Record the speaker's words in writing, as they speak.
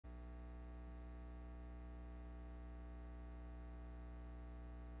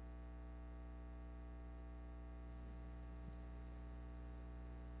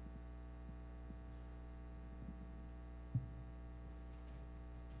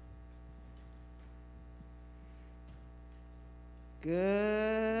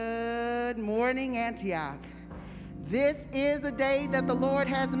Good morning, Antioch. This is a day that the Lord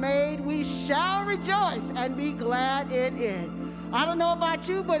has made. We shall rejoice and be glad in it. I don't know about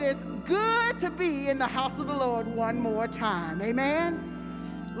you, but it's good to be in the house of the Lord one more time.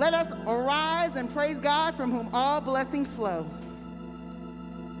 Amen. Let us arise and praise God, from whom all blessings flow.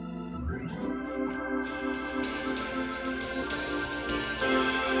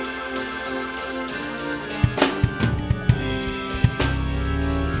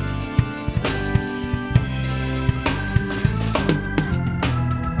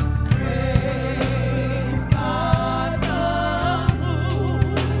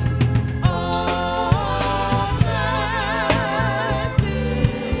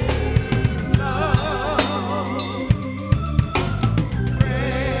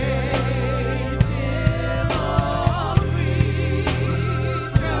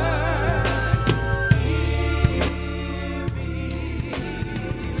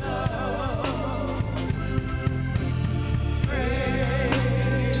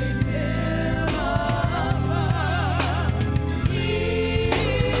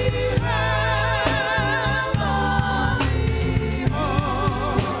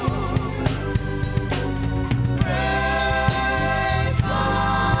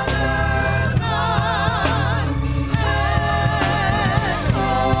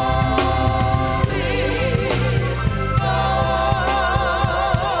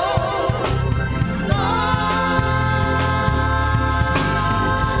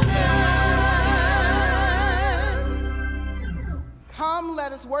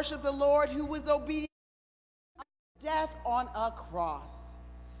 Worship the Lord, who was obedient to death on a cross.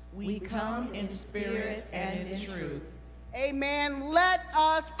 We come in spirit and in truth. Amen. Let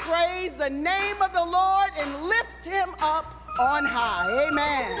us praise the name of the Lord and lift him up on high.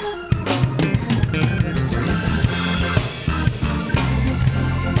 Amen.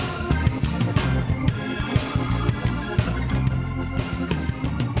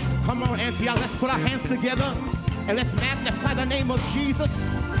 Come on, Antioch, let's put our hands together and let's magnify the name of Jesus.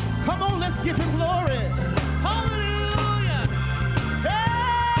 Come on, let's give him glory. Hallelujah.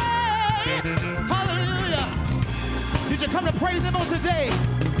 Hey, hallelujah. Did you come to praise him on today?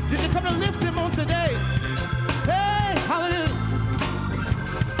 Did you come to lift him on today? Hey, hallelujah.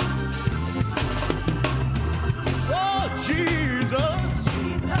 Oh, Jesus.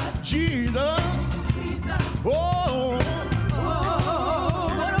 Jesus. Jesus. Jesus. Oh.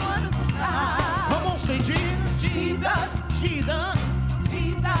 Jesus, Jesus,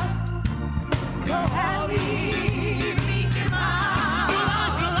 Jesus, so happy, making my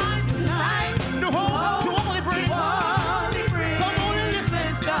life, to only bring, come on and listen,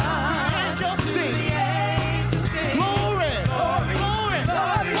 and just sing, glory, glory, glory,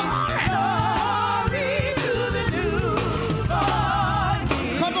 glory to the newborn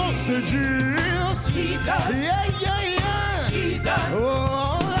King. Come on, say Jesus, Jesus, yeah, yeah, yeah, Jesus,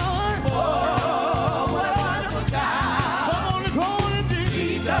 oh Lord, oh.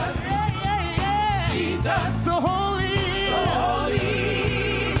 Jesus, so holy,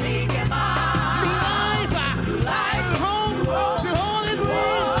 making my life, home to holy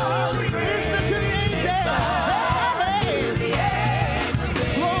place. Listen to the angels. Hey,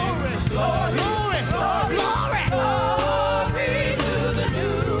 glory, glory, glory, glory to the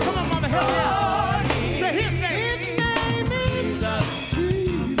new. Come on, mama, help me out. Say his name. His name is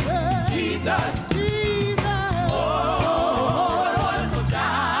Jesus. Jesus.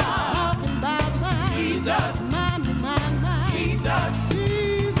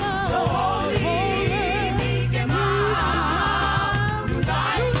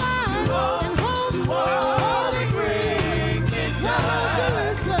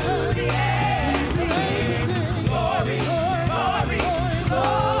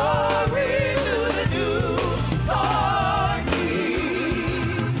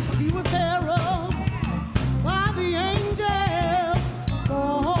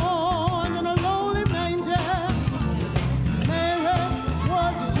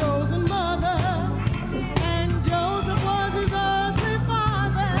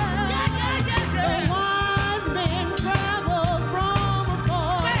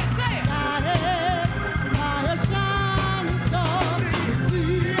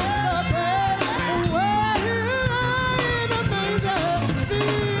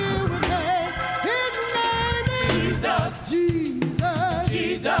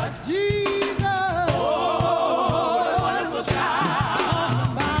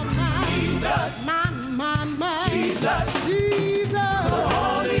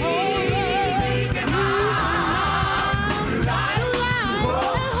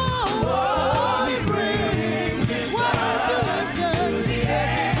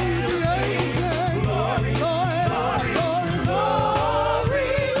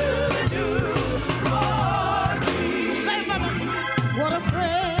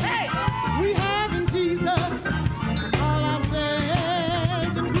 friend we have in Jesus. All our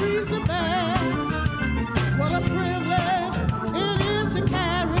sins and griefs to bear. What a privilege it is to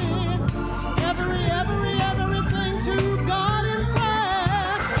carry everything to God in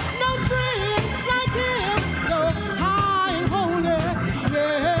prayer. No friend like him, so high and holy.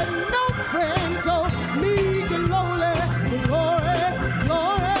 Yeah, no friend so meek and lowly. Glory,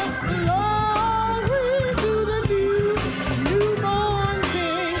 glory, glory to the newborn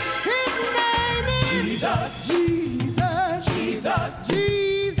King. His name is Jesus, Jesus, Jesus,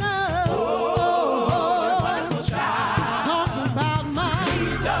 Jesus. Oh, wonderful child. Talking about my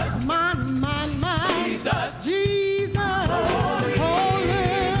Jesus, my Jesus, Jesus, holy,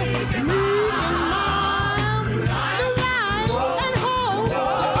 meek and mild, the life and hope the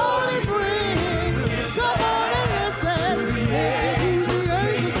only bring. Come on and listen to the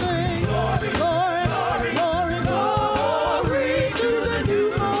angels sing. Glory, glory, glory to the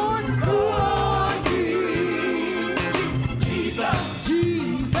newborn King. Jesus,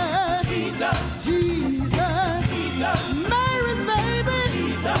 Jesus, Jesus, Jesus, Mary's baby.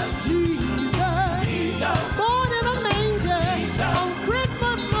 Jesus, born in a manger on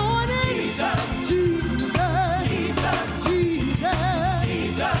Christmas morning. Jesus,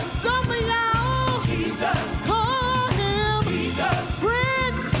 Jesus, some of y'all call him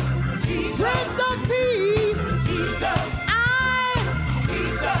Prince of Peace.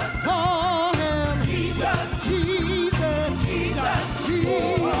 I call him Jesus, Jesus.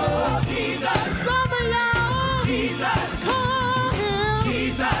 Some of y'all call him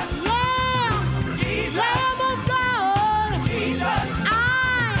Lamb of God.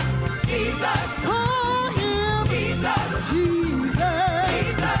 I call him Jesus,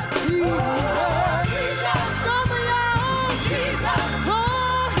 Jesus. Some of y'all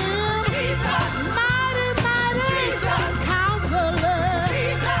call him mighty Counselor.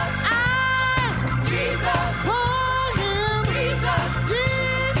 I call him Jesus,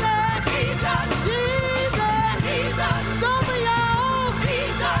 Jesus. Some of y'all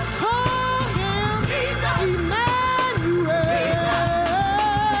call him Emmanuel.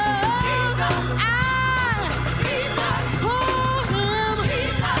 I call him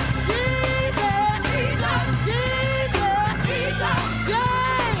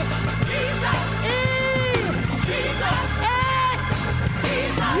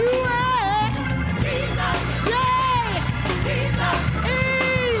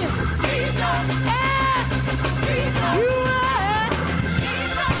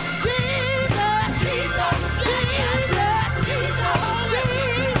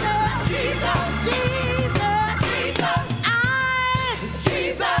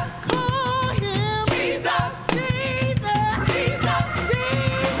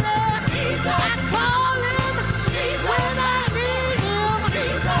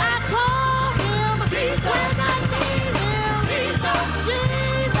I call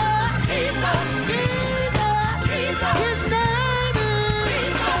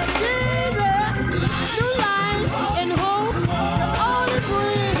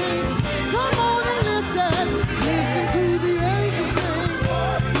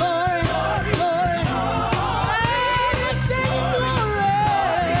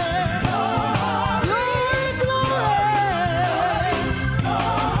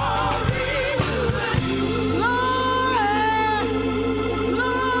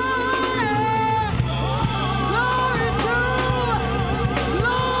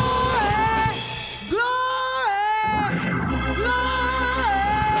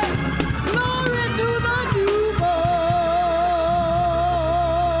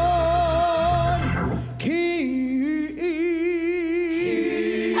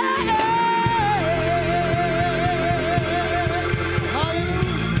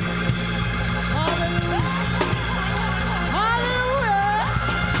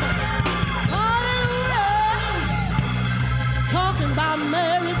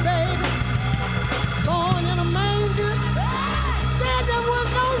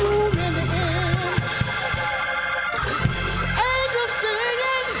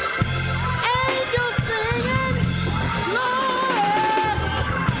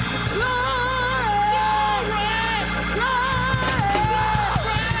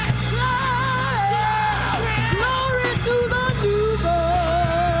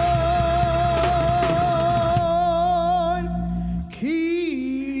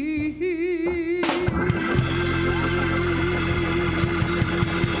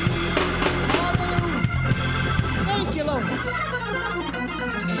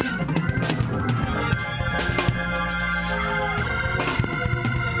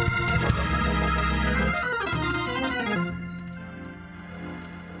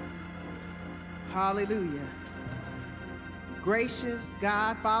Hallelujah. Gracious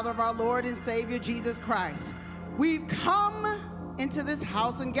God, Father of our Lord and Savior, Jesus Christ, we've come into this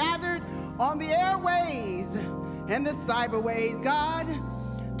house and gathered on the airways and the cyberways, God,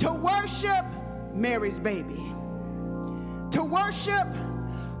 to worship Mary's baby, to worship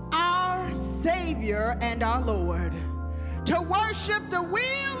our Savior and our Lord, to worship the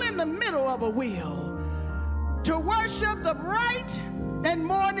wheel in the middle of a wheel, to worship the bright and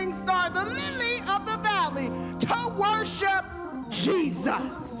morning star, the lily of the valley, to worship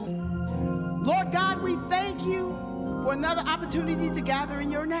Jesus. Lord God, we thank you for another opportunity to gather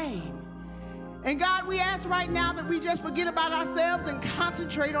in your name. And God, we ask right now that we just forget about ourselves and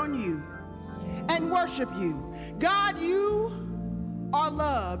concentrate on you and worship you. God, you are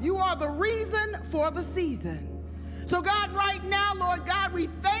love. You are the reason for the season. So God, right now, Lord God, we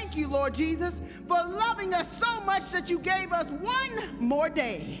thank you, Lord Jesus, for loving us so much that you gave us one more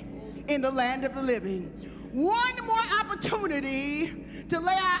day in the land of the living. One more opportunity to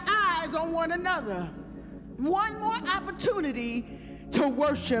lay our eyes on one another. One more opportunity to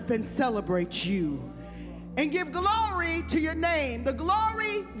worship and celebrate you and give glory to your name, the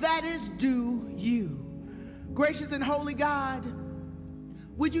glory that is due you. Gracious and holy God,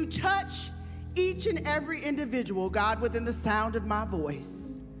 would you touch each and every individual, God, within the sound of my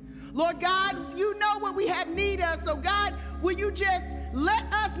voice? Lord God, you know what we have need of, so God, will you just let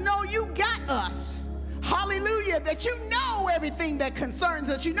us know you got us? Hallelujah, that you know everything that concerns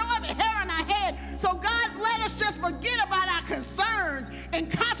us. You know every hair on our head. So God, let us just forget about our concerns and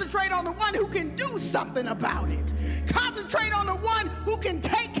concentrate on the one who can do something about it. Concentrate on the one who can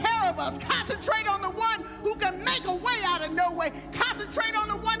take care of us. Concentrate on the one who can make a way out of no way. Concentrate on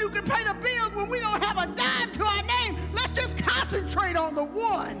the one who can pay the bills when we don't have a dime to our name. Let's just concentrate on the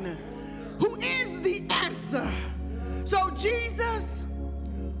one who is the answer. So Jesus,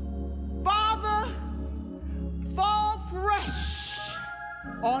 Father, fall fresh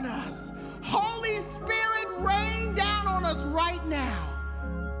on us. Holy Spirit, rain down on us right now.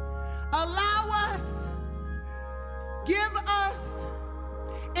 Allow us, give us,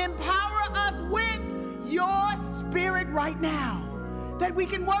 empower us with your spirit right now, that we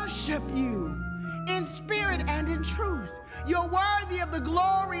can worship you in spirit and in truth. You're worthy of the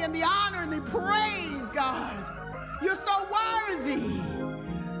glory and the honor and the praise, God. You're so worthy.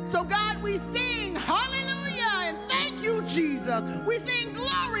 So God, we sing hallelujah and thank you, Jesus. We sing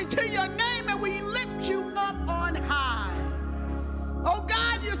glory to your name and we lift you up on high. Oh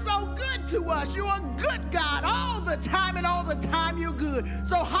God, you're so good to us. You're a good God all the time, and all the time you're good.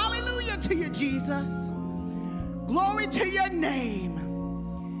 So hallelujah to you, Jesus. Glory to your name.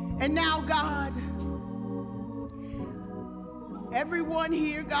 And now, God, everyone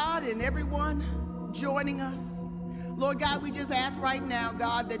here, God, and everyone joining us, Lord God, we just ask right now,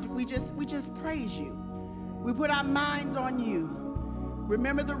 God, that we just praise you. We put our minds on you.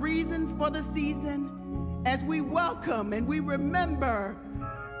 Remember the reason for the season as we welcome and we remember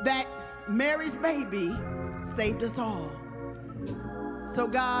that Mary's baby saved us all. So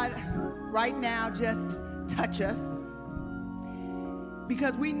God, right now, just touch us,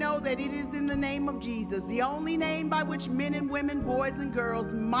 because we know that it is in the name of Jesus, the only name by which men and women, boys and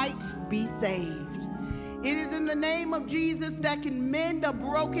girls might be saved. It is in the name of Jesus that can mend a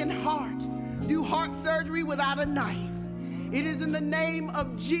broken heart, do heart surgery without a knife. It is in the name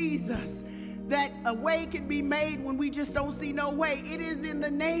of Jesus that a way can be made when we just don't see no way. It is in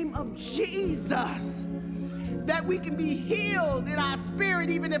the name of Jesus that we can be healed in our spirit,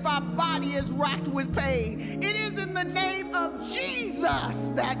 even if our body is racked with pain. It is in the name of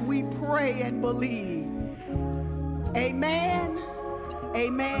Jesus that we pray and believe. Amen,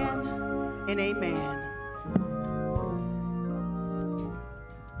 amen, and amen.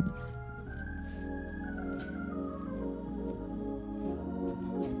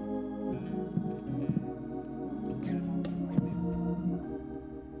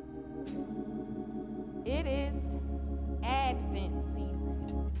 It is Advent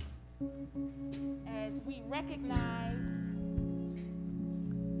season as we recognize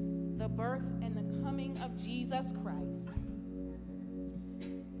the birth and the coming of Jesus Christ.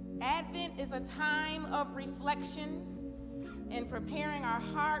 Advent is a time of reflection and preparing our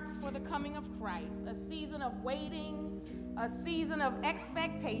hearts for the coming of Christ, a season of waiting, a season of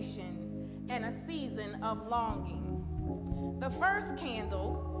expectation, and a season of longing. The first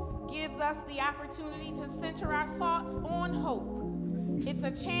candle gives us the opportunity to center our thoughts on hope. It's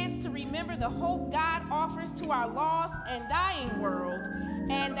a chance to remember the hope God offers to our lost and dying world,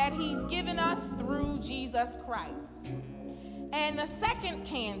 and that he's given us through Jesus Christ. And the second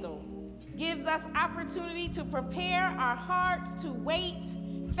candle gives us opportunity to prepare our hearts to wait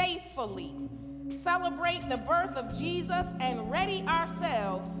faithfully, celebrate the birth of Jesus and ready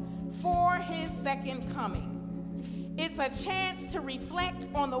ourselves for his second coming. It's a chance to reflect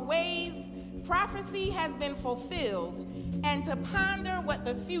on the ways prophecy has been fulfilled and to ponder what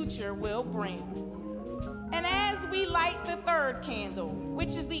the future will bring. And as we light the third candle, which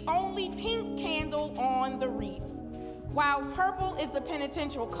is the only pink candle on the wreath, while purple is the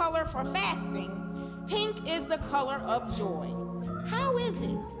penitential color for fasting, pink is the color of joy. How is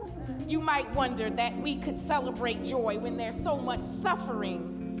it, you might wonder, that we could celebrate joy when there's so much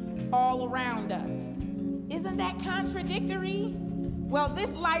suffering all around us? Isn't that contradictory? Well,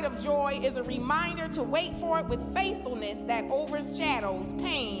 this light of joy is a reminder to wait for it with faithfulness that overshadows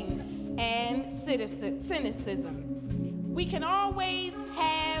pain and cynicism. We can always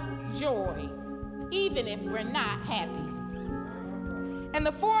have joy, even if we're not happy. And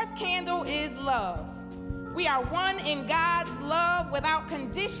the fourth candle is love. We are one in God's love without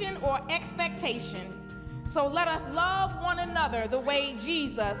condition or expectation. So let us love one another the way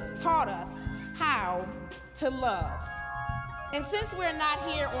Jesus taught us how to love. And since we're not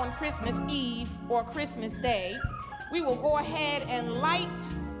here on Christmas Eve or Christmas Day, we will go ahead and light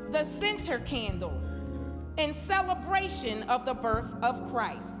the center candle in celebration of the birth of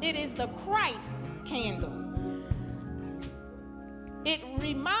Christ. It is the Christ candle. It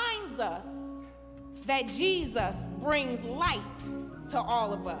reminds us that Jesus brings light to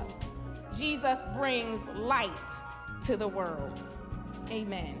all of us. Jesus brings light to the world.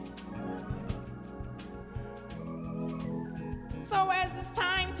 Amen. So as it's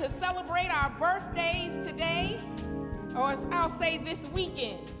time to celebrate our birthdays today, or as I'll say this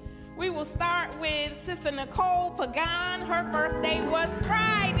weekend, we will start with Sister Nicole Pagan. Her birthday was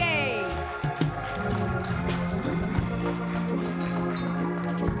Friday.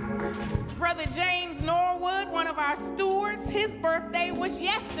 Brother James Norwood, one of our stewards, his birthday was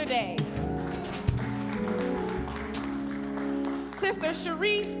yesterday. Sister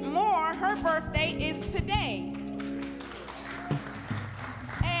Sharice Moore, her birthday is today.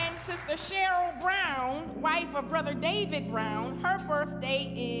 And Sister Cheryl Brown, wife of Brother David Brown, her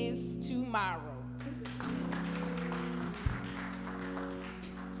birthday is tomorrow.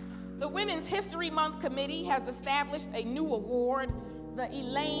 The Women's History Month Committee has established a new award, the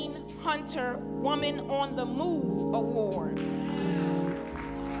Elaine Hunter Woman on the Move Award.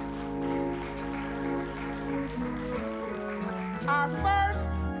 Our first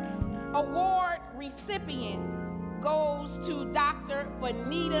award recipient goes to Dr.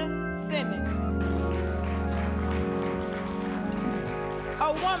 Vandy Simmons,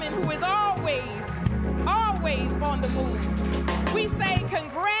 a woman who is always on the move. We say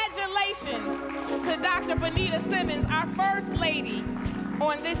congratulations to Dr. Vandy Simmons, our First Lady,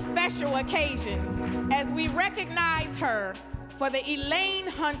 on this special occasion as we recognize her for the Elaine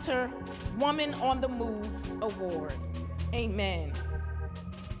Hunter Woman on the Move Award. Amen.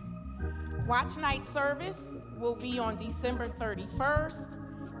 Watch night service will be on December 31st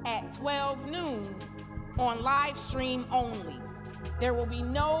at 12 noon on live stream only. There will be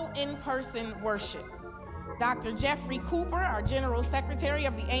no in-person worship. Dr. Jeffrey Cooper, our General Secretary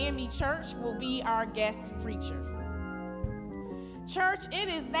of the A.M.E. Church, will be our guest preacher. Church, it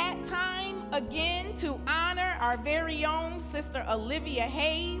is that time again to honor our very own Sister Olivia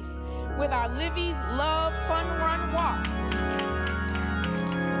Hayes with our Livy's Love Fun Run Walk.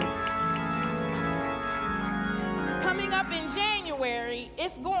 Coming up in January,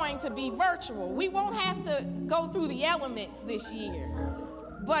 it's going to be virtual. We won't have to go through the elements this year,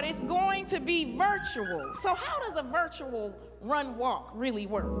 but it's going to be virtual. So how does a virtual run walk really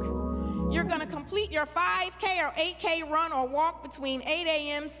work? You're going to complete your 5K or 8K run or walk between 8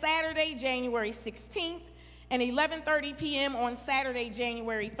 a.m. Saturday, January 16th and 11:30 p.m. on Saturday,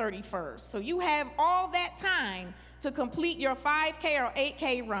 January 31st. So you have all that time to complete your 5K or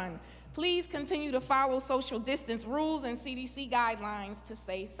 8K run. Please continue to follow social distance rules and CDC guidelines to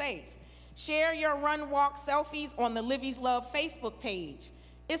stay safe. Share your run walk selfies on the Livy's Love Facebook page.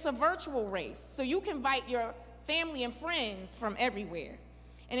 It's a virtual race, so you can invite your family and friends from everywhere.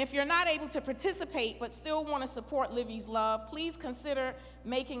 And if you're not able to participate but still want to support Livy's Love, please consider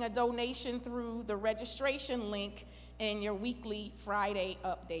making a donation through the registration link in your weekly Friday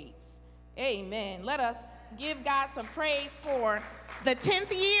updates. Amen. Let us give God some praise for the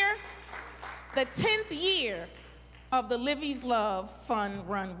 10th year of the Livy's Love Fun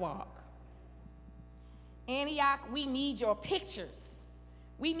Run Walk. Antioch, we need your pictures.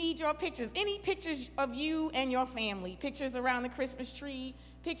 We need your pictures. Any pictures of you and your family, pictures around the Christmas tree,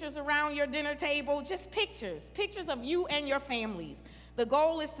 pictures around your dinner table, just pictures of you and your families. The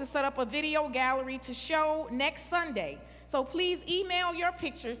goal is to set up a video gallery to show next Sunday. So please email your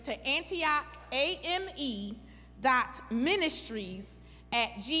pictures to Antioch,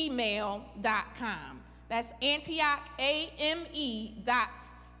 AME.ministries@gmail.com. That's Antioch,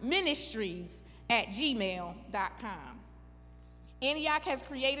 AME.ministries@gmail.com. Antioch has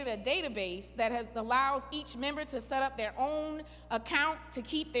created a database that allows each member to set up their own account to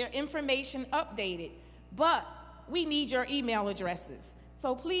keep their information updated. But we need your email addresses.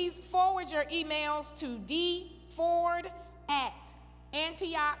 So please forward your emails to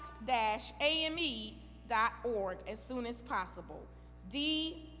dford@antioch-ame.org as soon as possible.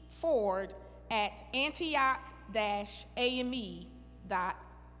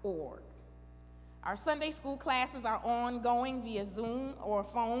 dford@antioch-ame.org. Our Sunday school classes are ongoing via Zoom or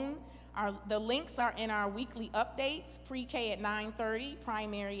phone. The links are in our weekly updates, pre-K at 9:30,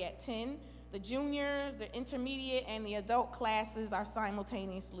 primary at 10. The juniors, the intermediate, and the adult classes are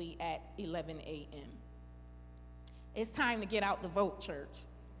simultaneously at 11 a.m. It's time to get out the vote, church.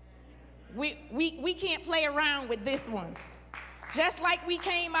 We can't play around with this one. Just like we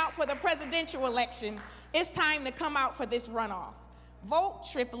came out for the presidential election, it's time to come out for this runoff. Vote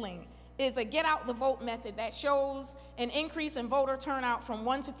tripling is a get out the vote method that shows an increase in voter turnout from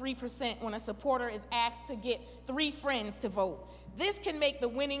 1% to 3% when a supporter is asked to get 3 friends to vote. This can make the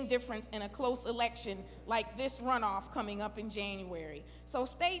winning difference in a close election like this runoff coming up in January. So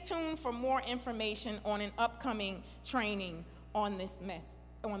stay tuned for more information on an upcoming training on this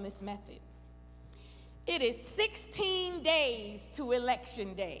method. It is 16 days to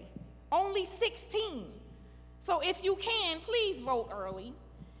Election Day, only 16. So if you can, please vote early.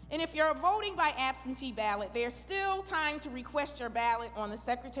 And if you're voting by absentee ballot, there's still time to request your ballot on the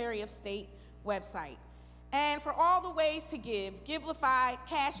Secretary of State website. And for all the ways to give, Givelify,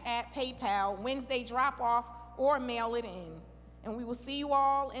 Cash App, PayPal, Wednesday drop-off, or mail it in. And we will see you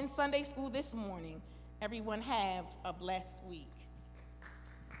all in Sunday school this morning. Everyone have a blessed week.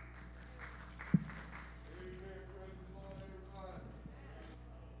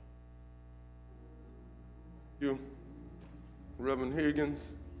 Thank you, Reverend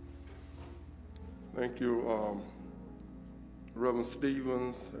Higgins. Thank you, Reverend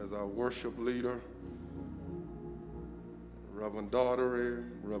Stevens as our worship leader, Reverend Daughtery,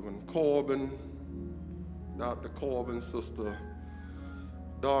 Reverend Corbin, Dr. Corbin, Sister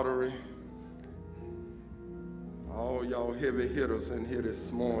Daughtery, all y'all heavy hitters in here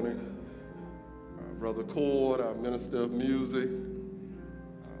this morning. Brother Cord, our minister of music,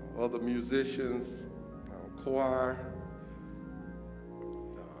 other musicians, our choir,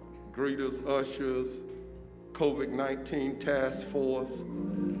 greeters, ushers, COVID-19 task force,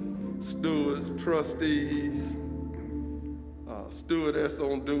 stewards, trustees, stewardess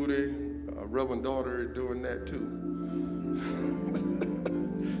on duty, Reverend Daughtery doing that too.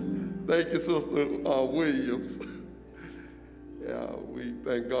 Thank you, Sister Williams. Yeah, we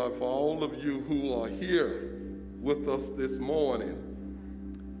thank God for all of you who are here with us this morning.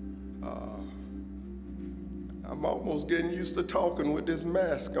 I'm almost getting used to talking with this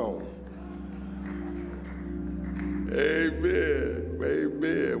mask on. Amen,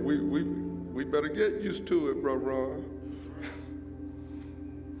 amen. We better get used to it, Brother Ron.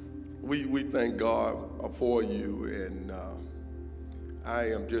 We thank God for you, and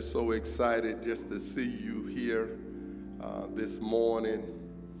I am just so excited just to see you here this morning,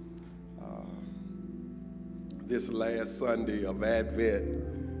 this last Sunday of Advent,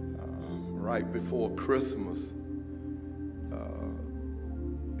 right before Christmas.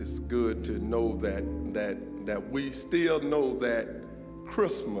 It's good to know that we still know that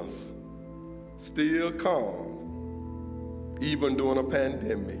Christmas still comes, even during a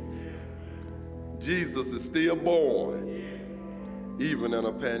pandemic. Jesus is still born, even in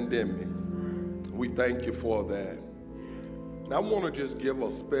a pandemic. We thank you for that. And I want to just give a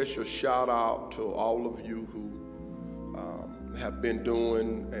special shout out to all of you who have been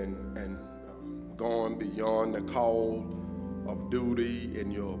doing and gone beyond the call of duty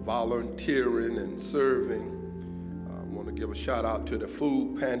in your volunteering and serving. I want to give a shout out to the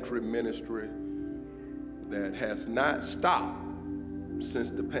food pantry ministry that has not stopped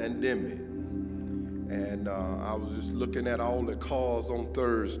since the pandemic. And I was just looking at all the calls on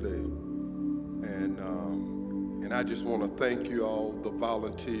Thursday, and I just want to thank you all, the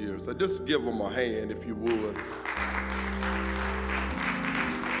volunteers. So just give them a hand if you would.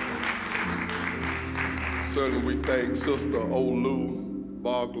 Certainly we thank Sister Olu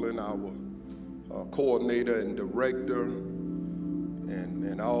Boglin, our coordinator and director,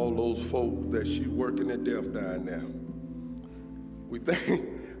 and all those folks that she working to death down there. We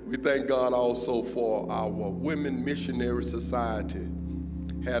thank God also for our Women Missionary Society.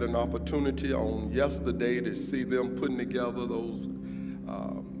 Had an opportunity on yesterday to see them putting together those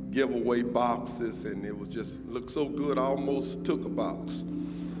giveaway boxes, and it was just looked so good. I almost took a box.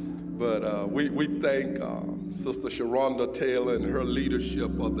 But we thank Sister Sharonda Taylor and her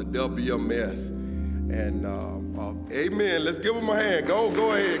leadership of the WMS. And amen. Let's give them a hand.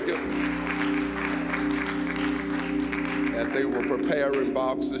 Go ahead. As they were preparing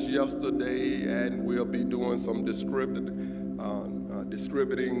boxes yesterday, and we'll be doing some distributing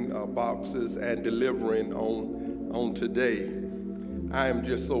boxes and delivering on today. I am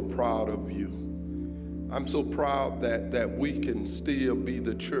just so proud of you. I'm so proud that we can still be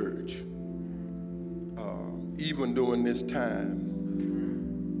the church, even during this time.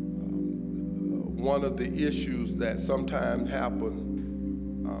 One of the issues that sometimes happen,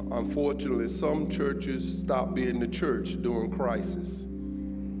 unfortunately, some churches stop being the church during crisis.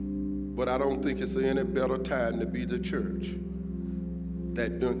 But I don't think it's any better time to be the church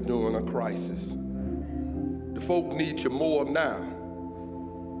than during a crisis. The folk need you more now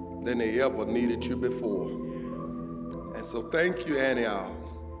than they ever needed you before. And so thank you, Antioch.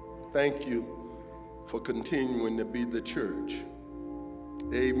 Thank you for continuing to be the church.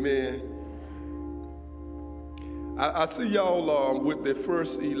 Amen. I see y'all with the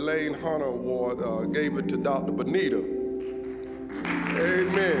first Elaine Hunter Award, gave it to Dr. Bonita.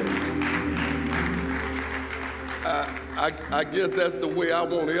 Amen. I guess that's the way I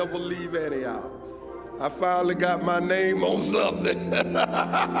won't ever leave Antioch. I finally got my name on something.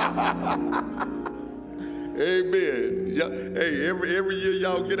 Amen. Yeah, hey, every year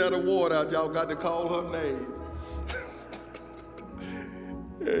y'all get that award out, y'all got to call her name.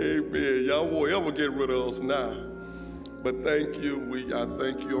 Amen. Y'all won't ever get rid of us now. But thank you. I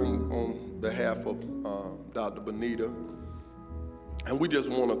thank you on behalf of Dr. Bonita. And we just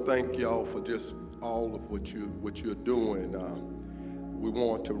want to thank y'all for just all of what you're doing. We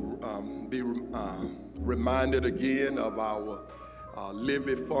want to be reminded again of our Live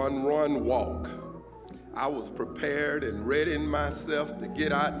It Fun Run Walk. I was prepared and ready myself to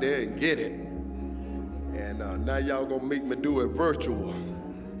get out there and get it. And now y'all gonna make me do it virtual.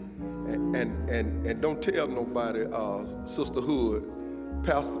 And don't tell nobody, Sister Hood,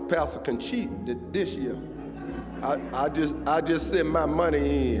 Pastor can cheat this year. I just sent my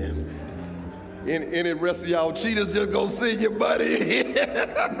money in. Any rest of y'all cheaters just gonna send your money in.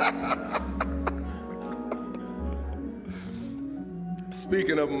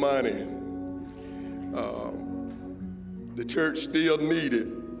 Speaking of money, the church still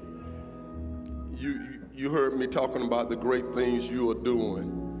needed. You heard me talking about the great things you are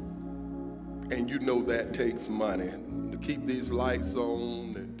doing. And you know that takes money. To keep these lights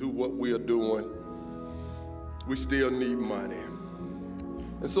on and do what we are doing, we still need money.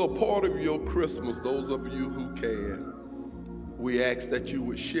 And so a part of your Christmas, those of you who can, we ask that you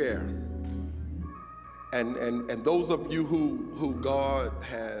would share. And those of you who God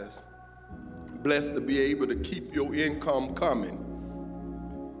has blessed to be able to keep your income coming,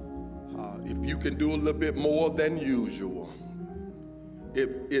 if you can do a little bit more than usual,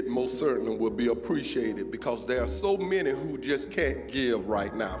 it most certainly will be appreciated, because there are so many who just can't give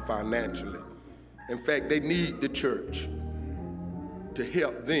right now financially. In fact, they need the church to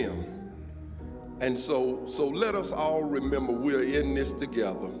help them. And so let us all remember we're in this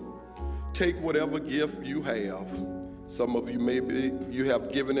together. Take whatever gift you have. Some of you maybe you have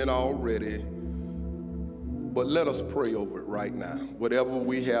given it already, but let us pray over it right now. Whatever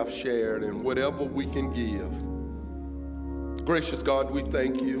we have shared and whatever we can give. Gracious God, we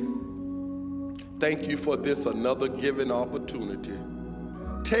thank you. Thank you for this another given opportunity.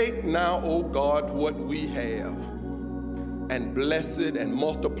 Take now, oh God, what we have and bless it and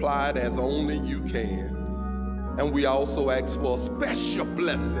multiply it as only you can. And we also ask for a special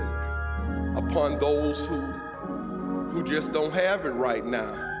blessing upon those who just don't have it right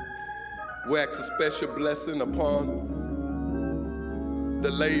now. We ask a special blessing upon the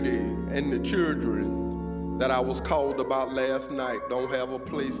lady and the children that I was called about last night, don't have a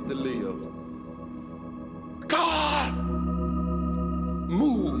place to live. God,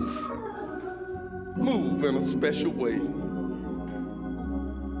 move in a special way.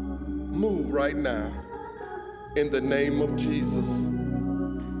 Move right now in the name of Jesus.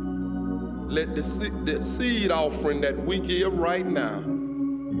 Let the seed offering that we give right now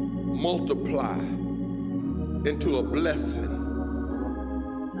multiply into a blessing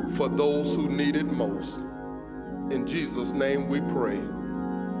for those who need it most. In Jesus' name we pray.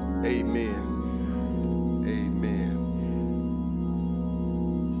 Amen. Amen.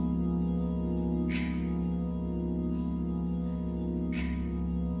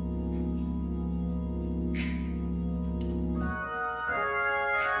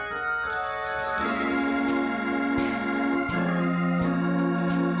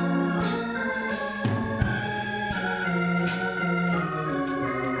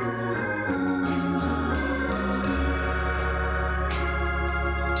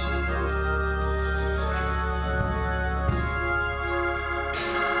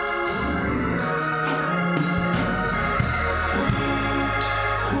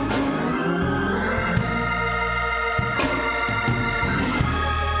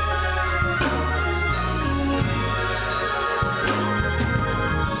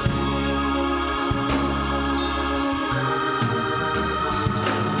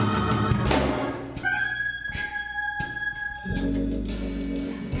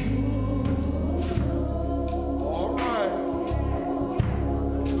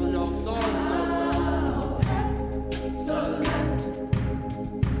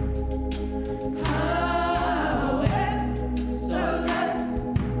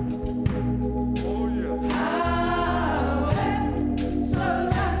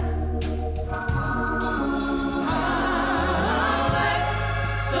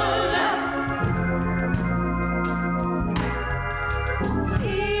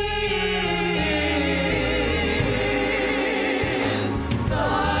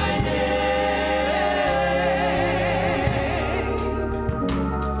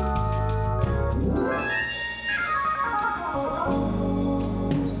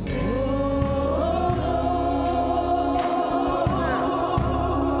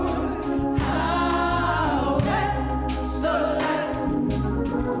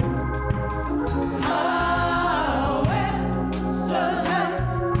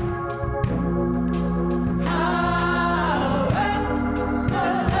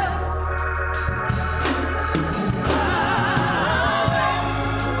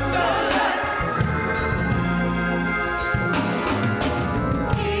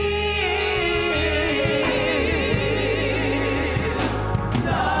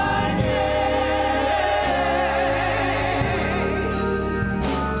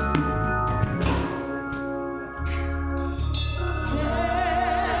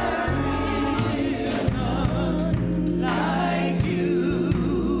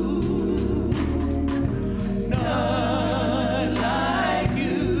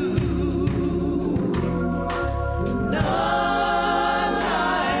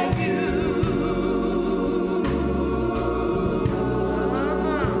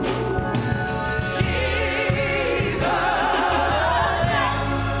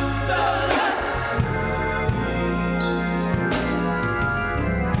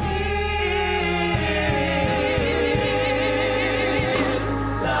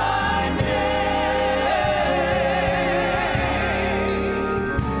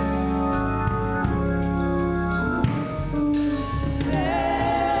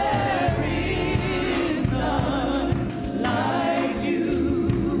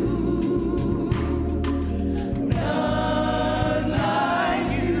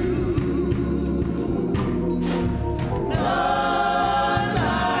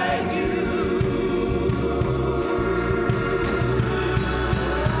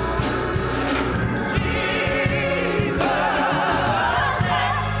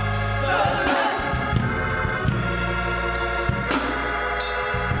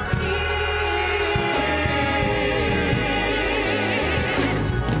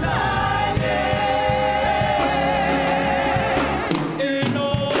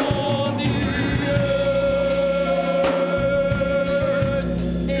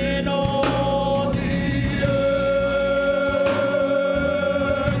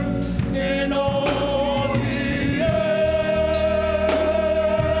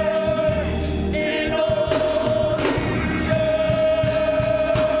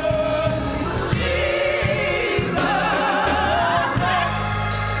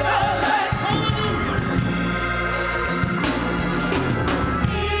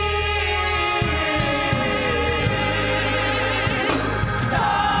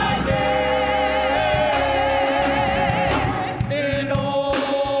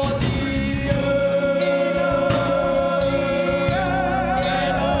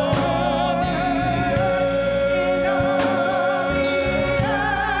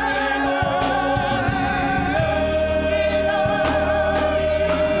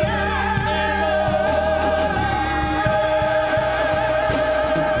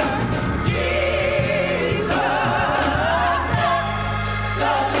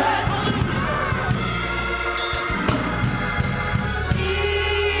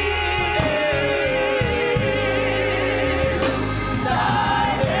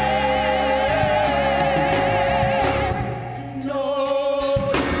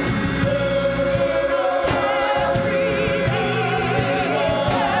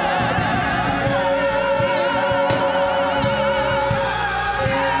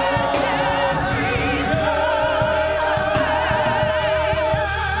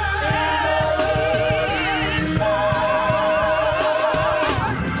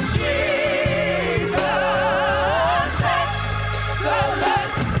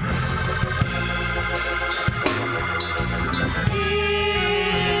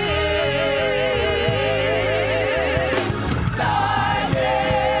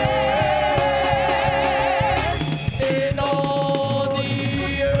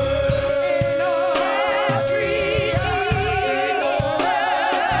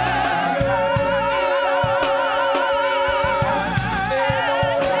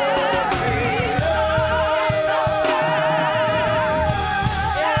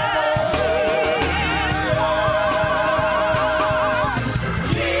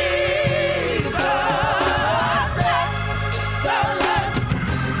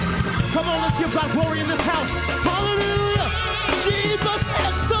 Come on, let's give God glory in this house. Hallelujah. Jesus,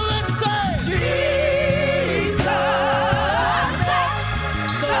 excellency. Jesus,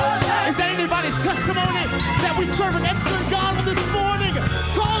 Is that anybody's testimony that we serve an excellent God on this morning?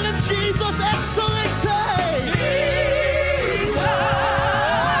 Call him Jesus, excellency.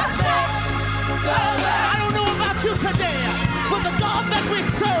 I don't know about you today, but the God that we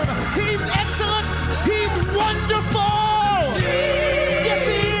serve, he's excellent, he's wonderful. Yes,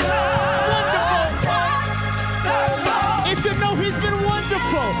 he is wonderful. If you know he's been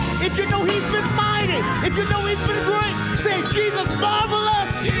wonderful, if you know he's been mighty, if you know he's been great, say Jesus,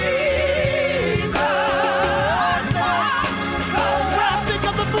 marvelous. When I think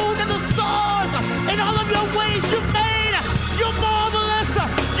of the moon and the stars and all of your ways you've made, you're marvelous,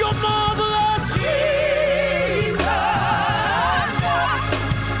 you're marvelous.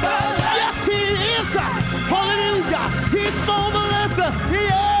 Yes, he is. Hallelujah. He's marvelous. He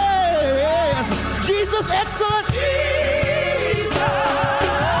is. Jesus, excellent.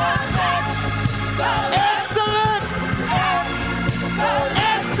 Excellent.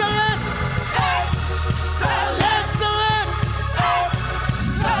 Excellent. Excellent.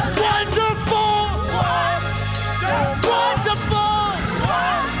 Wonderful. Wonderful.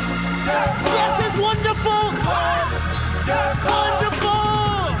 Yes, it's wonderful. Wonderful.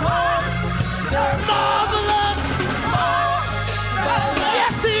 Marvelous.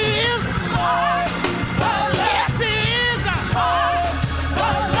 Yes, he is. Yes, he is.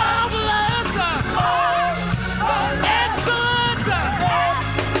 Marvelous. Excellent.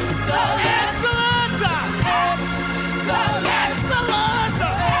 Excellent. Excellent.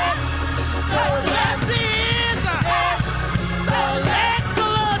 Yes, he is.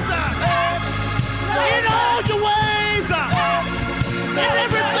 Excellent. In all your ways. In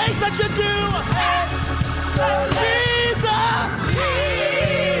everything that you do. Jesus.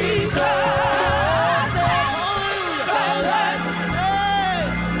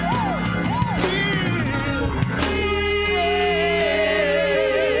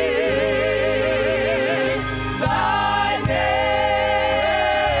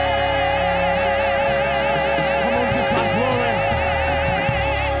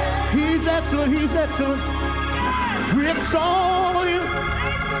 He's excellent, he's excellent. We extol you.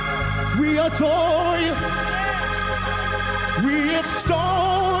 We adore you. We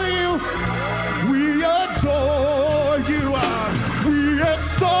extol you. We adore you. We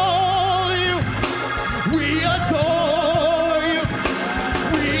extol you. We adore you.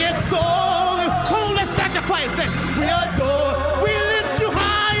 We extol you. Come on, let's magnify his name. We adore. We lift you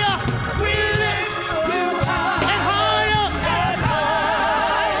higher. We lift you higher and higher and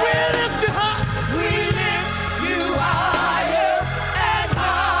higher. We lift you high. We lift you higher and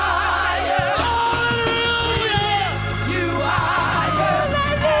higher. Hallelujah. You higher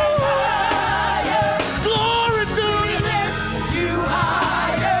and higher.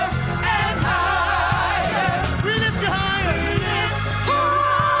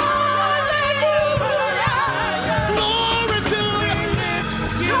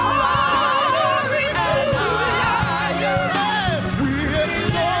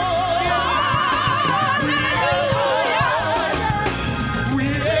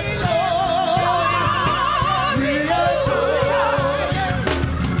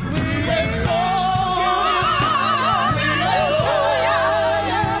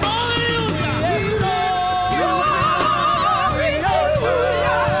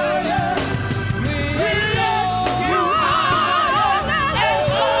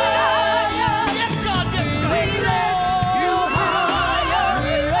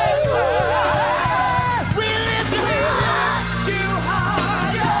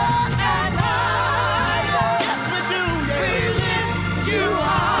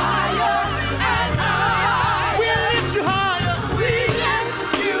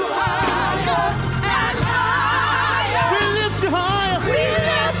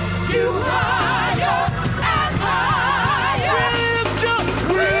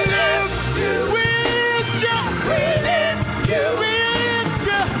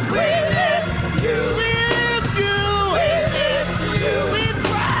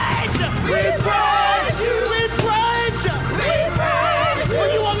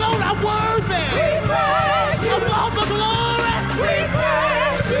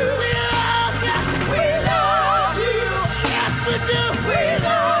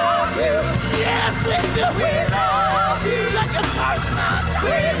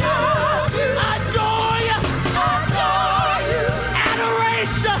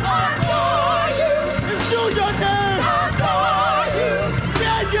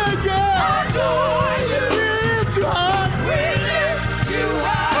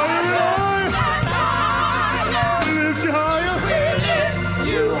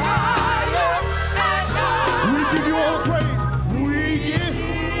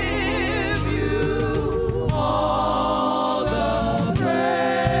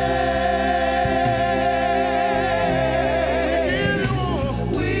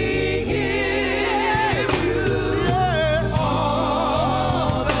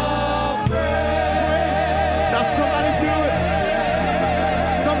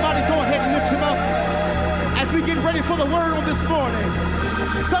 for the word on this morning.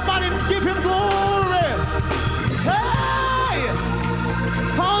 Somebody give him glory. Hey!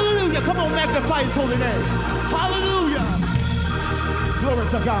 Hallelujah. Come on, magnify his holy name. Hallelujah. Glory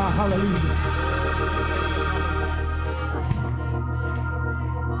to God. Hallelujah.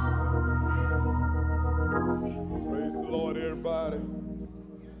 Praise the Lord, everybody.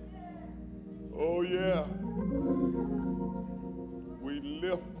 Oh, yeah. We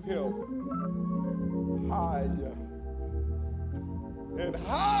lift him higher and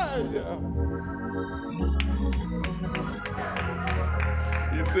higher.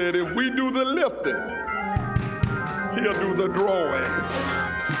 He said, if we do the lifting, he'll do the drawing.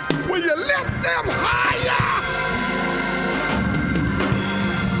 Will you lift them higher?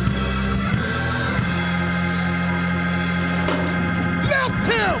 Lift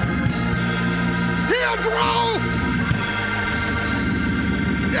him. He'll draw.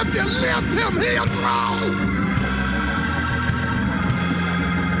 If you lift him, he'll draw.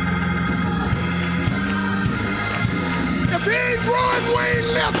 If he ain't drawing, we ain't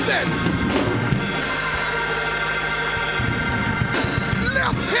lifting.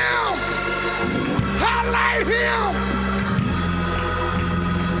 Lift him. Highlight him.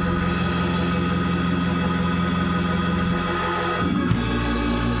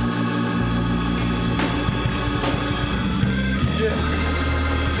 Yeah.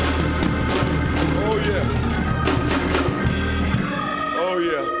 Oh, yeah. Oh,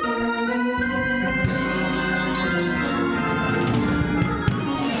 yeah.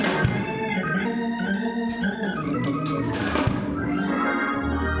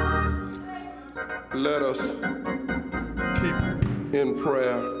 Let us keep in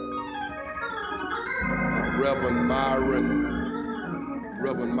prayer Reverend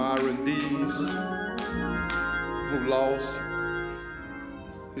Myron Dees, who lost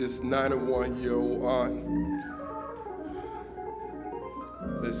his 91-year-old aunt.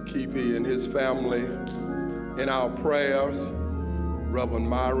 Let's keep he and his family in our prayers. Reverend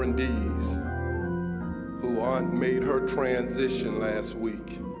Myron Dees, who aunt made her transition last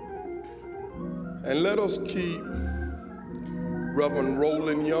week. And let us keep Reverend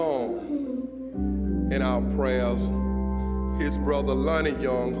Roland Young in our prayers. His brother Lonnie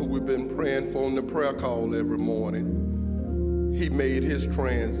Young, who we've been praying for on the prayer call every morning. He made his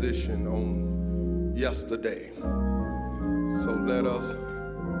transition on yesterday. So let us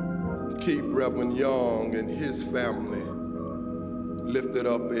keep Reverend Young and his family lifted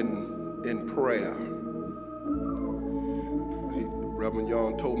up in prayer. Reverend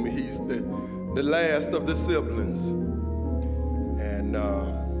Young told me he's the last of the siblings. And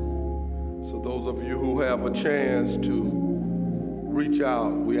so those of you who have a chance to reach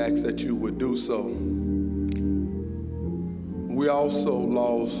out, we ask that you would do so. We also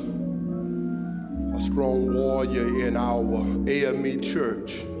lost a strong warrior in our A.M.E.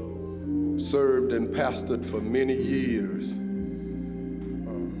 church, served and pastored for many years,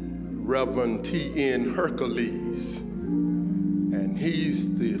 Reverend T.N. Hercules. And he's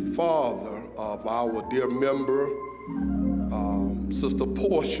the father of our dear member, Sister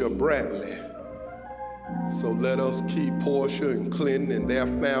Portia Bradley. So let us keep Portia and Clinton and their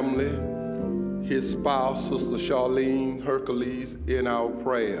family, his spouse, Sister Charlene Hercules, in our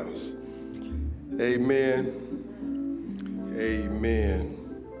prayers. Amen. Amen.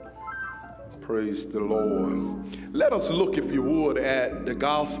 Praise the Lord. Let us look, if you would, at the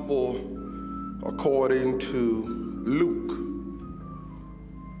gospel according to Luke,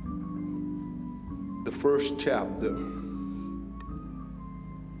 the first chapter,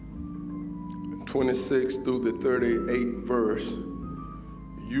 26 through the 38th verse.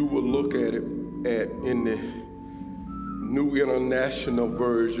 You will look at it in the New International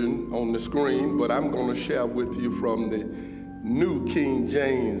Version on the screen, but I'm going to share with you from the New King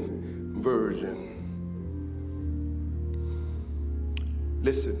James Version.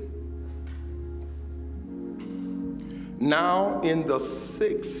 Listen. Now in the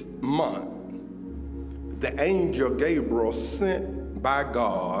 6th month, the angel Gabriel sent by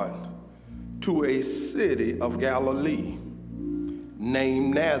God to a city of Galilee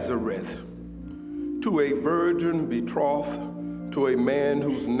named Nazareth, to a virgin betrothed to a man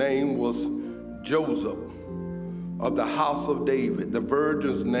whose name was Joseph, of the house of David. The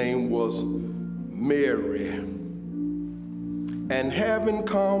virgin's name was Mary. And having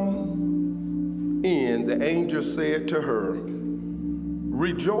come in, the angel said to her,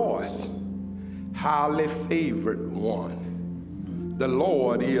 "Rejoice, highly favored one. The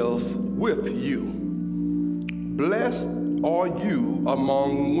Lord is with you. Blessed are you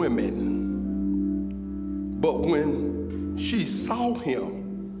among women." But when she saw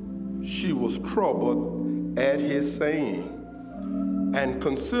him, she was troubled at his saying, and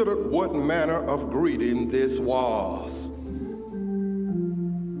considered what manner of greeting this was.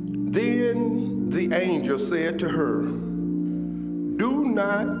 Then the angel said to her, "Do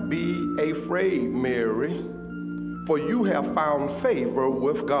not be afraid, Mary, for you have found favor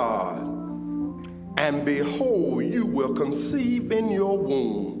with God. And behold, you will conceive in your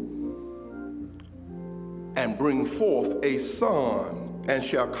womb and bring forth a son, and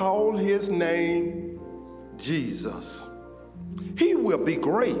shall call his name Jesus. He will be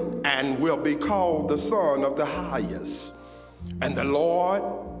great and will be called the Son of the Highest. And the Lord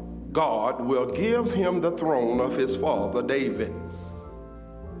God will give him the throne of his father David.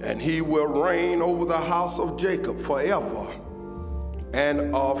 And he will reign over the house of Jacob forever.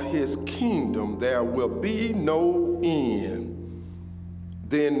 And of his kingdom there will be no end."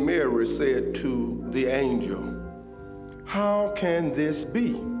 Then Mary said to the angel, "How can this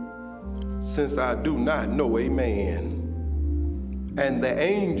be, since I do not know a man?" And the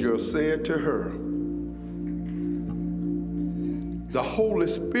angel said to her, "The Holy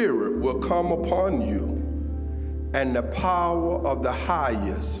Spirit will come upon you, and the power of the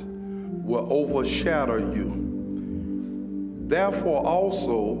Highest will overshadow you. Therefore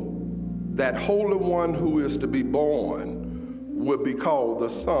also, that Holy One who is to be born will be called the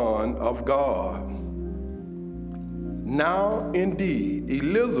Son of God. Now indeed,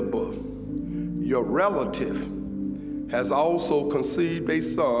 Elizabeth, your relative, has also conceived a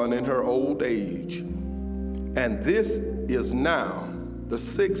son in her old age, and this is now the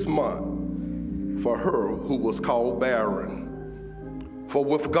 6th month for her who was called barren. For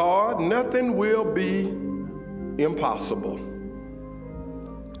with God nothing will be impossible."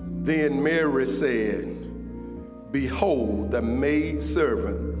 Then Mary said, "Behold, the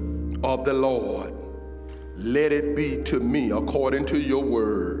maidservant of the Lord. Let it be to me according to your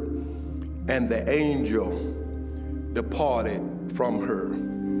word." And the angel departed from her.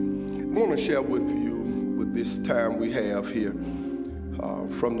 I want to share with you, with this time we have here,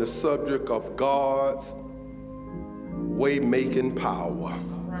 from the subject of God's way-making power.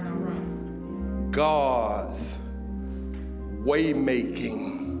 God's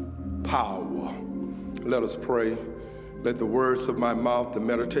way-making power. Let us pray. Let the words of my mouth, the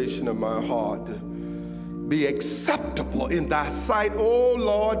meditation of my heart, be acceptable in thy sight, O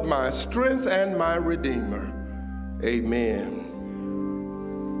Lord, my strength and my redeemer. Amen.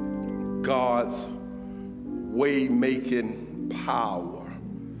 God's way-making power.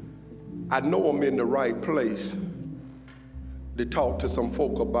 I know I'm in the right place to talk to some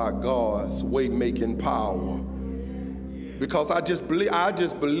folk about God's way-making power, because I just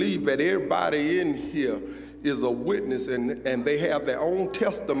believe that everybody in here is a witness, and they have their own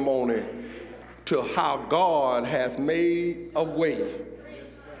testimony to how God has made a way.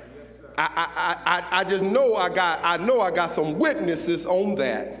 I just know I got some witnesses on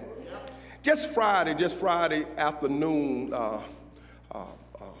that. Just Friday afternoon,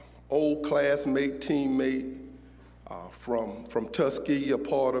 old classmate, teammate from Tuskegee, a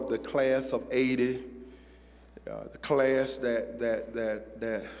part of the class of '80, the class that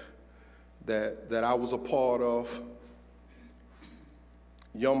I was a part of.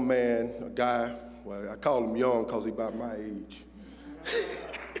 Young man, a guy. Well, I call him young because he's about my age.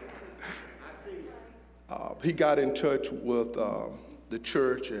 He got in touch with the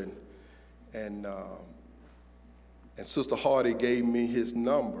church, and Sister Hardy gave me his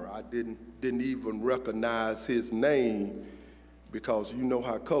number. I didn't even recognize his name, because you know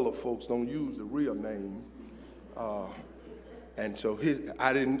how colored folks don't use the real name, and so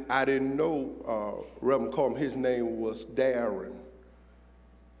I didn't know Reverend Coleman. His name was Darren.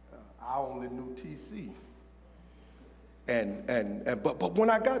 I only knew TC. But when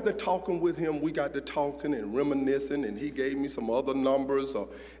I got to talking with him, we got to talking and reminiscing, and he gave me some other numbers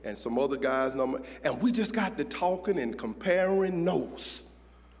and some other guys' numbers, and we just got to talking and comparing notes.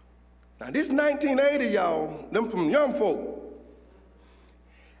 Now this 1980, y'all, them from young folk.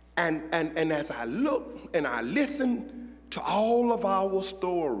 And as I look and I listen to all of our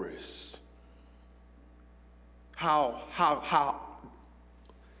stories, how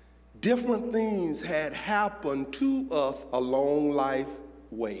different things had happened to us along life's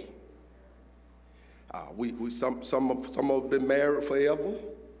way. Some of us been married forever.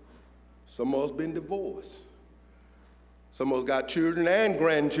 Some of us been divorced. Some of us got children and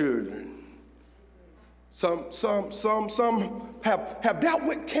grandchildren. Some have dealt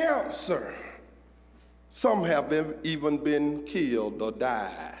with cancer. Some have even been killed or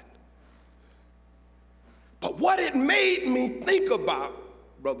died. But what it made me think about,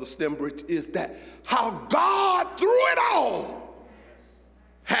 Brother Stembridge, is that how God, through it all,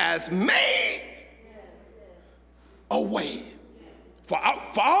 has made a way. For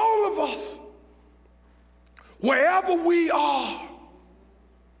all of us, wherever we are,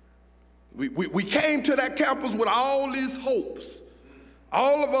 we came to that campus with all these hopes.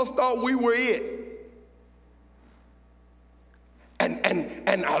 All of us thought we were it.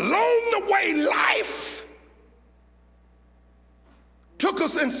 And along the way, life took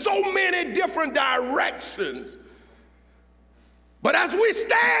us in so many different directions. But as we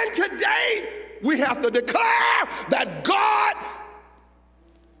stand today, we have to declare that God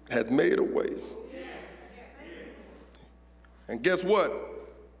has made a way. And guess what,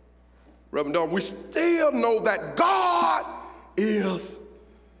 Reverend Don? We still know that God is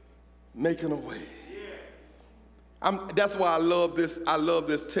making a way. That's why I love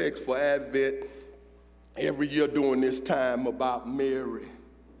this text for Advent every year during this time about Mary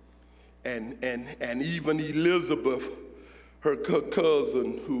and even Elizabeth, her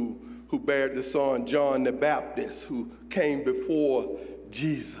cousin who bare the son John the Baptist, who came before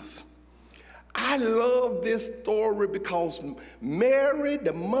Jesus. I love this story because Mary,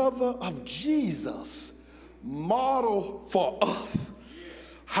 the mother of Jesus, modeled for us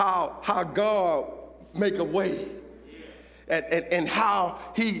how God make a way. And how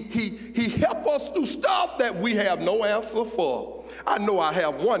he helped us through stuff that we have no answer for. I know I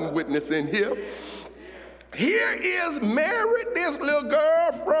have one witness in here. Here is Mary, this little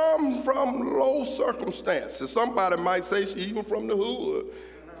girl from low circumstances. Somebody might say she even from the hood.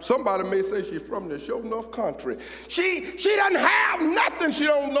 Somebody may say she's from the show enough country. She doesn't have nothing. She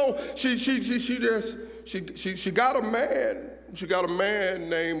don't know. She got a man. She got a man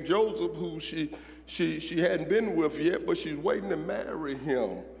named Joseph who she hadn't been with yet, but she's waiting to marry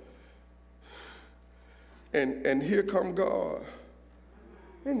him. And here come God.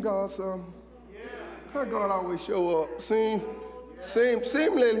 Ain't God something? How God always show up? Seemingly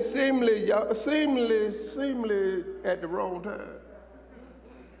at the wrong time.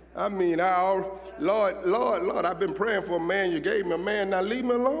 I mean, Lord, I've been praying for a man. You gave me a man. Now leave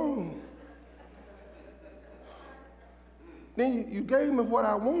me alone. Then you gave me what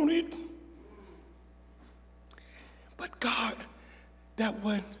I wanted. But God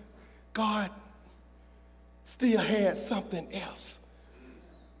still had something else.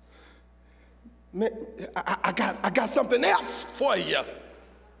 I got something else for you.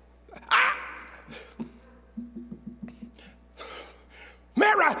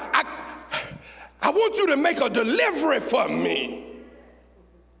 Mary, I want you to make a delivery for me.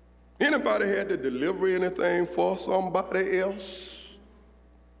 Anybody had to deliver anything for somebody else?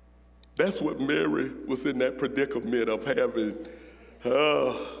 That's what Mary was in that predicament of having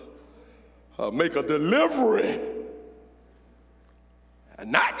make a delivery.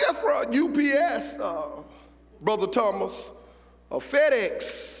 And not just for UPS, Brother Thomas, or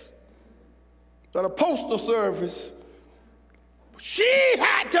FedEx, or the Postal Service. She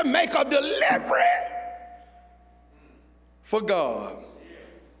had to make a delivery for God.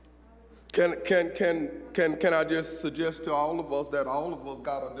 Can I just suggest to all of us that all of us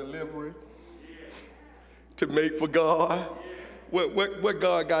got a delivery to make for God? What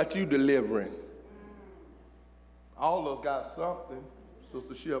God got you delivering? All of us got something,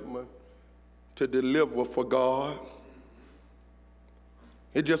 Sister Shipman, to deliver for God.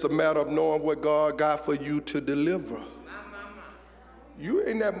 It's just a matter of knowing what God got for you to deliver. You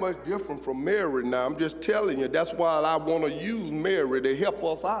ain't that much different from Mary now. I'm just telling you. That's why I want to use Mary to help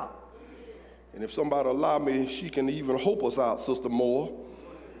us out. And if somebody allow me, she can even help us out, Sister Moore.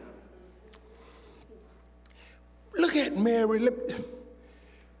 Look at Mary.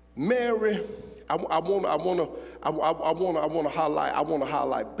 Mary, I want to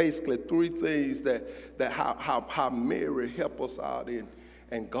highlight basically three things that how Mary help us out in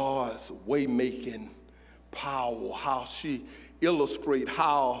and God's way-making power, how she illustrate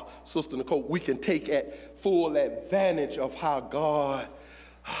how, Sister Nicole, we can take at full advantage of how God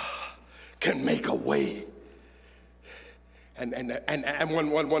can make a way. And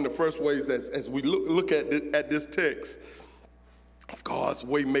one of the first ways that as we look at this text of God's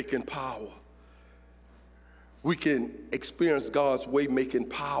way-making power, we can experience God's way-making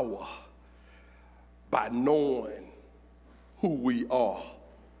power by knowing who we are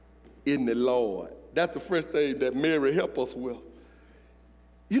in the Lord. That's the first thing that Mary helped us with.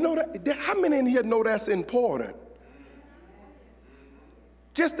 You know that? How many in here know that's important?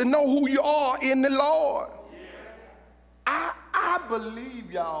 Just to know who you are in the Lord. I believe,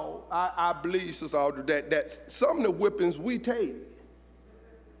 y'all, I believe, Sister Audrey, that some of the whippings we take,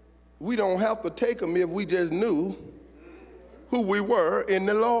 we don't have to take them if we just knew who we were in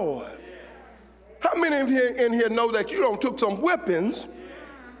the Lord. How many of you in here know that you don't took some whippings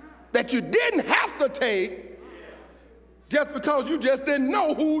that you didn't have to take just because you just didn't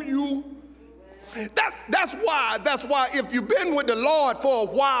know who you. That's why if you've been with the Lord for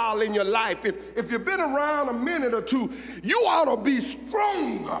a while in your life, if you've been around a minute or two, you ought to be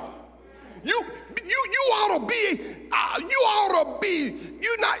stronger. You ought to be,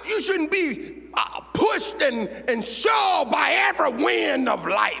 you shouldn't be pushed and shoved by every wind of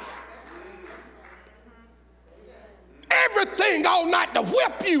life. Everything ought not to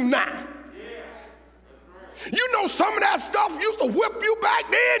whip you now. You know, some of that stuff used to whip you back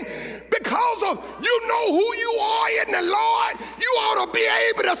then because of you know who you are in the Lord. You ought to be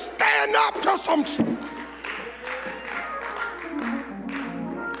able to stand up to some.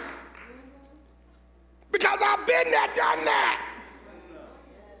 Because I've been there, done that.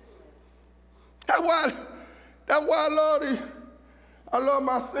 That's why I love these. I love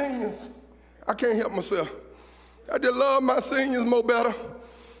my seniors. I can't help myself. I just love my seniors more better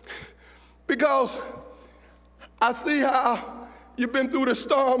because I see how you've been through the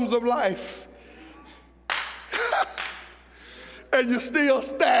storms of life and you're still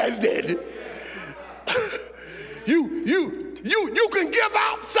standing. You can give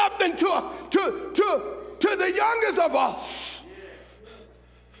out something to the youngest of us.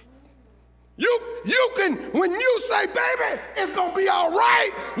 You can, when you say, baby, it's gonna be all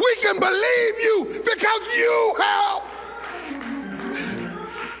right, we can believe you because you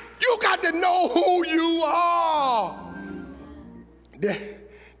got to know who you are.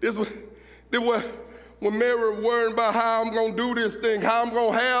 This was when Mary was worrying about how I'm going to do this thing, how I'm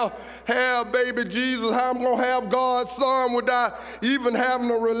going to have baby Jesus, how I'm going to have God's son without even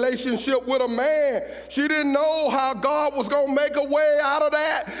having a relationship with a man. She didn't know how God was going to make a way out of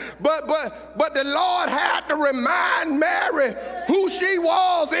that. But the Lord had to remind Mary who she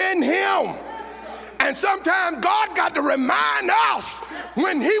was in him. And sometimes God got to remind us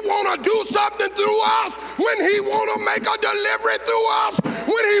when he want to do something through us, when he want to make a delivery through us,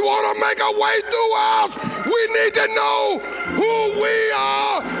 when he want to make a way through us, we need to know who we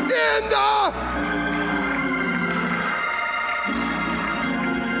are in the...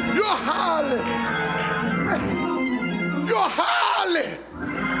 You're highly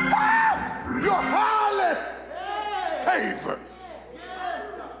favored.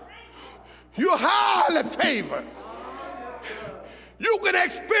 You're highly favored. You can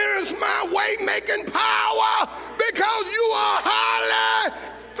experience my way-making power because you are highly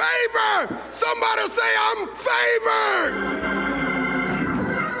favored. Somebody say, I'm favored.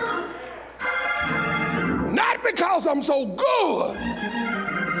 Not because I'm so good,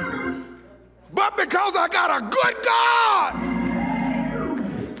 but because I got a good God.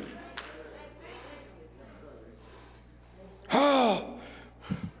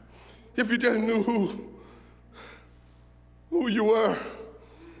 If you just knew who you were.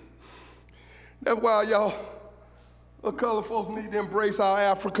 That's why y'all, the colored folks, need to embrace our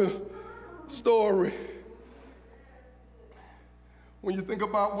African story. When you think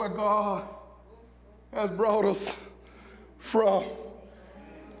about where God has brought us from,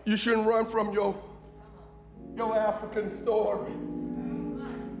 you shouldn't run from your African story.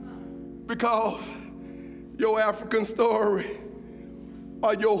 Because your African story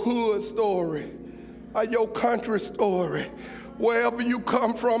or your hood story, or your country story, wherever you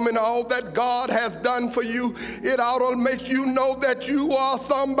come from and all that God has done for you, it ought to make you know that you are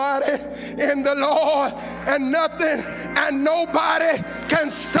somebody in the Lord, and nothing and nobody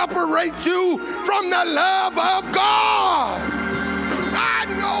can separate you from the love of God. I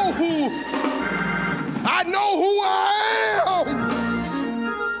know who I am.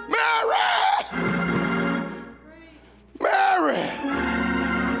 Mary.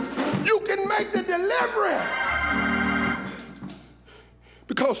 You can make the delivery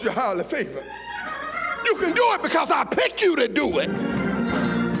because you're highly favored. You can do it because I picked you to do it.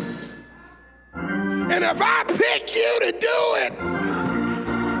 And if I pick you to do it,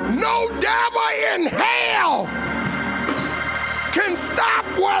 no devil in hell can stop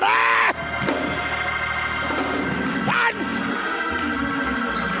what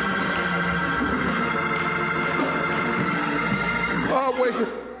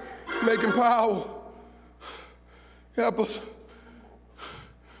making power. Help us.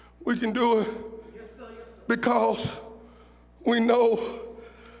 We can do it because we know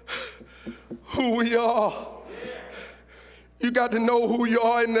who we are. You got to know who you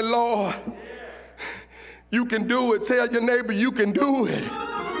are in the Lord. You can do it. Tell your neighbor you can do it.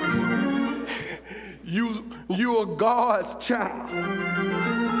 You are God's child.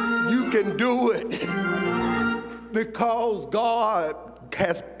 You can do it because God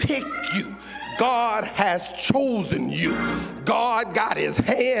has picked you. God has chosen you. God got his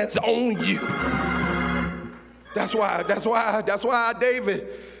hands on you. That's why David,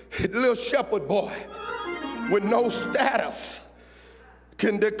 the little shepherd boy with no status,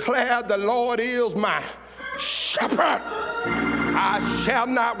 can declare the Lord is my shepherd. I shall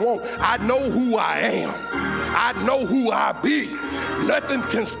not want. I know who I am. I know who I be. Nothing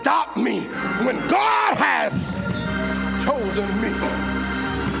can stop me when God has chosen me.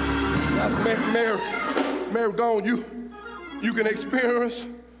 That's Mary gone. You can experience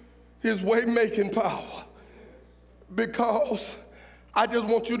his way-making power, because I just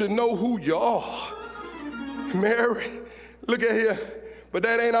want you to know who you are. Mary, look at here. But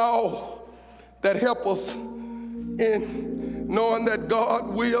that ain't all that help us in knowing that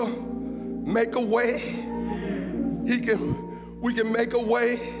God will make a way. We can make a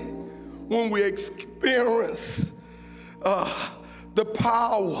way when we experience the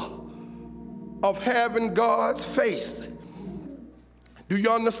power of having God's faith. Do you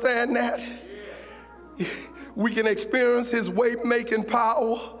understand that? We can experience his way-making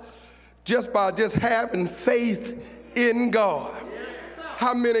power just by having faith in God.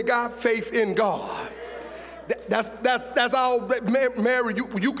 How many got faith in God? That's all. Mary,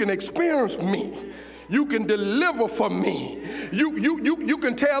 you can experience me. You can deliver for me. You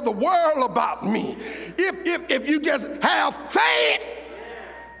can tell the world about me if you just have faith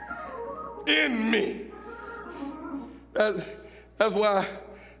in me. That's why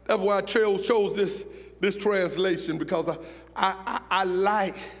I chose this translation, because I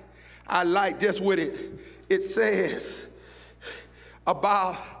like just what it says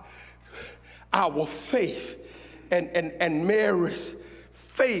about our faith and Mary's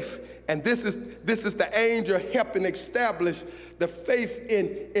faith. And this is the angel helping establish the faith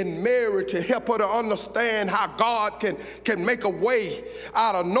in Mary, to help her to understand how God can make a way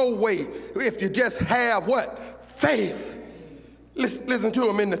out of no way if you just have what? Faith. Listen to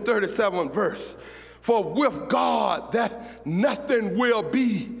him in the 37th verse. For with God that nothing will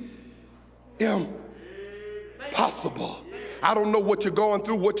be impossible. I don't know what you're going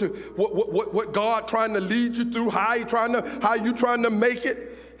through, what God trying to lead you through, how you trying to make it.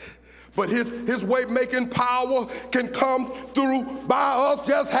 But his way-making power can come through by us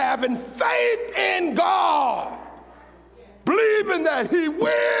just having faith in God, believing that he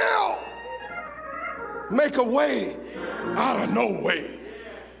will make a way out of no way,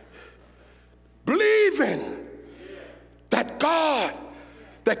 believing that God,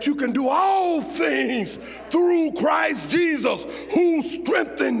 that you can do all things through Christ Jesus who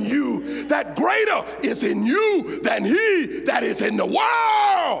strengthens you, that greater is in you than he that is in the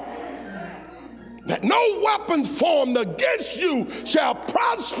world. That no weapons formed against you shall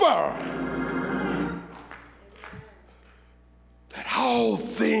prosper. That all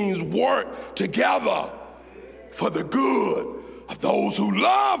things work together for the good of those who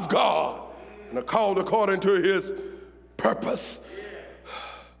love God and are called according to his purpose.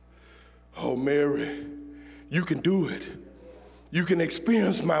 Oh, Mary, you can do it. You can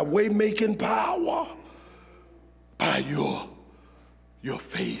experience my way-making power by your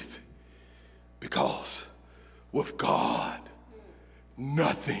faith. Because with God,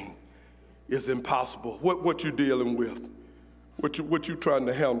 nothing is impossible. What you dealing with? What you trying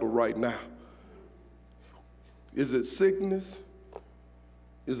to handle right now? Is it sickness?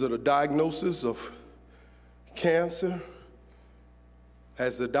 Is it a diagnosis of cancer?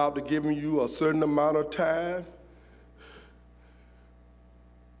 Has the doctor given you a certain amount of time?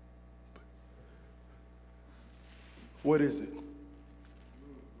 What is it?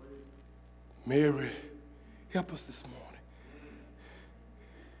 Mary, help us this morning.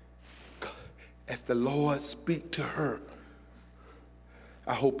 As the Lord speak to her,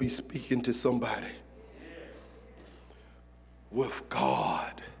 I hope he's speaking to somebody. With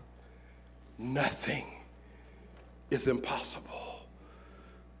God, nothing is impossible.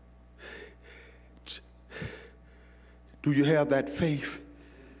 Do you have that faith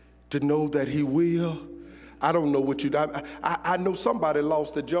to know that he will? I don't know what you do. I know somebody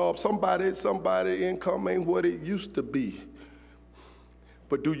lost a job. Somebody income ain't what it used to be.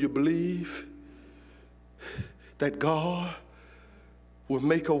 But do you believe that God will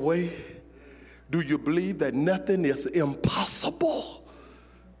make a way? Do you believe that nothing is impossible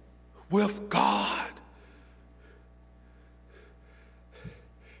with God?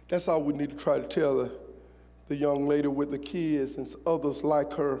 That's all we need to try to tell the young lady with the kids and others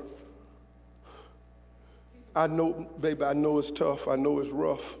like her. I know, baby, I know it's tough. I know it's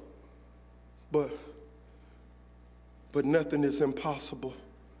rough. But nothing is impossible.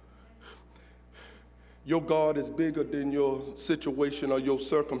 Your God is bigger than your situation or your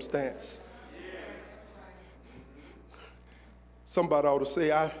circumstance. Somebody ought to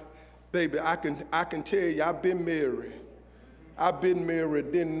say, Baby, I can tell you, I've been married.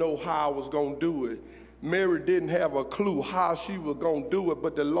 Didn't know how I was going to do it. Mary didn't have a clue how she was going to do it,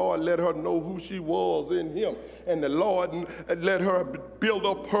 but the Lord let her know who she was in him. And the Lord let her build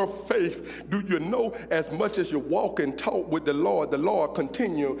up her faith. Do you know, as much as you walk and talk with the Lord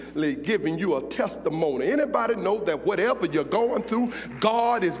continually giving you a testimony. Anybody know that whatever you're going through,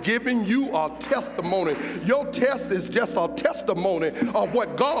 God is giving you a testimony. Your test is just a testimony of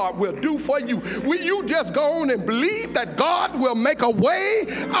what God will do for you. Will you just go on and believe that God will make a way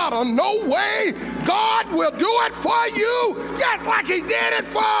out of no way? God will do it for you just like he did it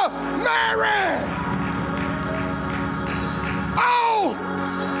for Mary. All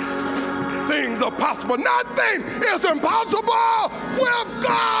things are possible. Nothing is impossible with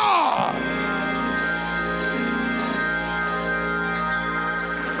God.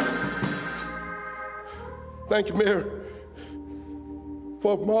 Thank you, Mary,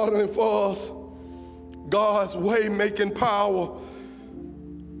 for modeling for us God's way-making power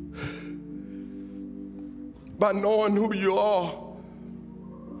by knowing who you are,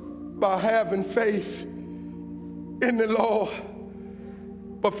 by having faith in the Lord.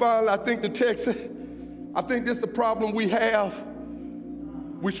 But finally, I think this is the problem we have.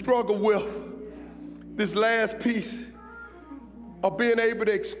 We struggle with this last piece of being able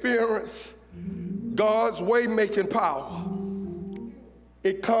to experience God's way-making power.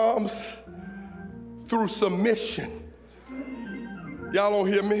 It comes through submission. Y'all don't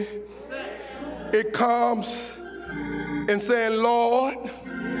hear me? It comes in saying, Lord,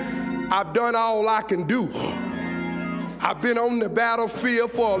 I've done all I can do. I've been on the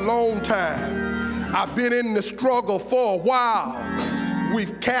battlefield for a long time. I've been in the struggle for a while.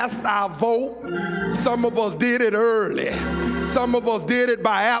 We've cast our vote. Some of us did it early. Some of us did it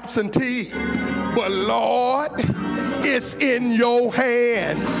by absentee. But Lord, it's in your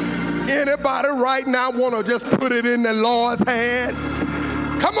hand. Anybody right now want to just put it in the Lord's hand?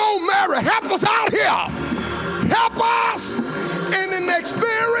 Come on, Mary, help us out here. Help us in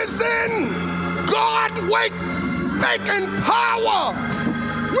experiencing God making power.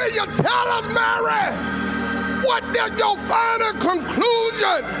 Will you tell us, Mary, what is your final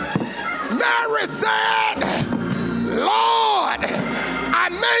conclusion? Mary said, Lord, I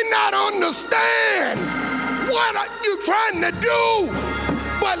may not understand what you're trying to do,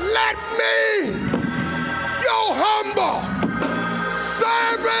 but let me, your humble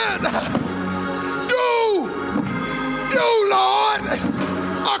servant, do, Lord,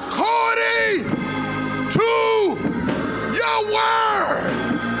 according to your word.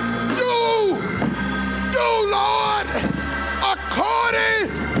 Do, Lord, according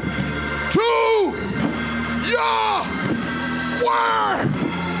to your word.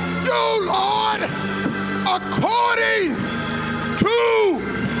 Do, Lord, according to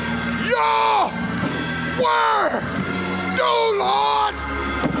your word. Do, Lord.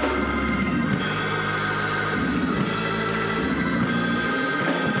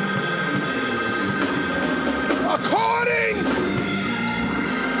 According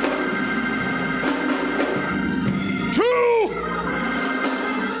to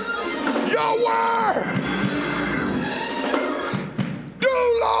your word. Do,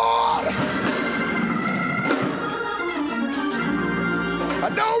 Lord. I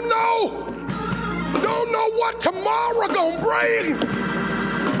don't know what tomorrow gonna bring,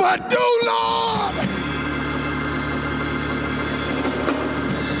 but do, Lord.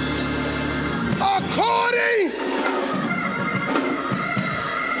 According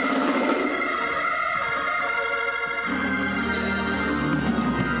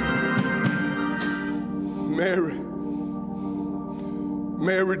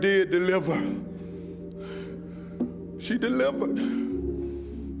Mary did deliver. She delivered.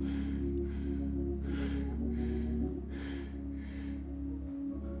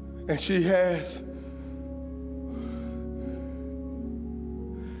 And she has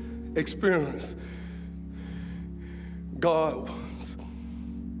experienced God's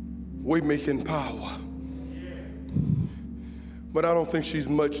way-making power. But I don't think she's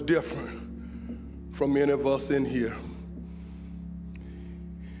much different from any of us in here.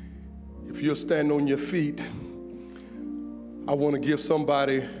 If you'll stand on your feet, I want to give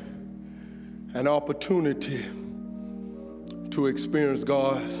somebody an opportunity to experience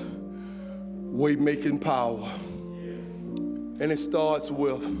God's way-making power. And it starts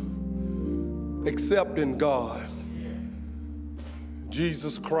with accepting God,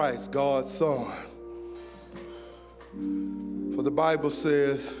 Jesus Christ, God's Son. For the Bible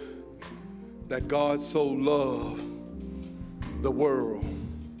says that God so loved the world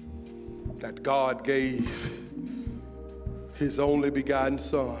that God gave his only begotten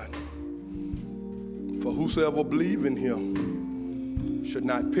Son, For whosoever believe in him should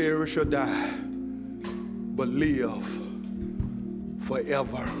not perish or die, but live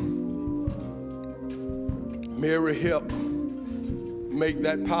forever. Mary helped make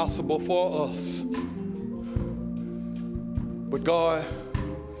that possible for us. But God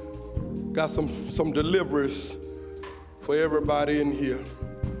got some deliverance for everybody in here.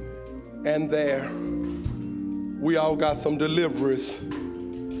 And there, we all got some deliverance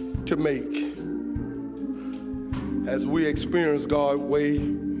to make as we experience God's way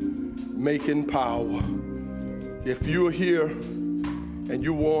making power. If you're here and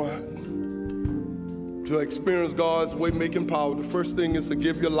you want to experience God's way making power, the first thing is to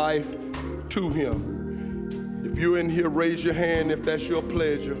give your life to him. If you're in here, raise your hand if that's your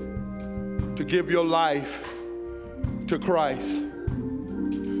pleasure to give your life to Christ.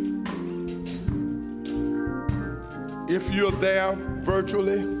 If you're there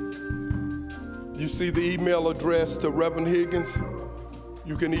virtually, you see the email address to Reverend Higgins.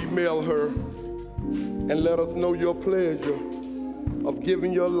 You can email her and let us know your pleasure of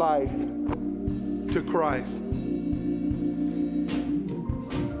giving your life to Christ.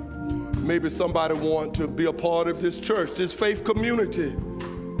 Maybe somebody want to be a part of this church, this faith community.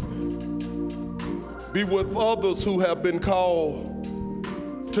 Be with others who have been called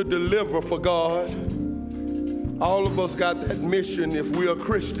to deliver for God. All of us got that mission, if we are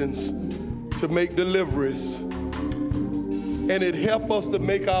Christians, to make deliveries. And it helps us to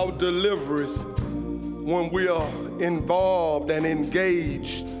make our deliveries when we are involved and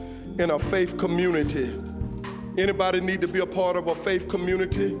engaged in a faith community. Anybody need to be a part of a faith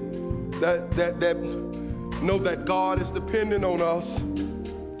community that know that God is depending on us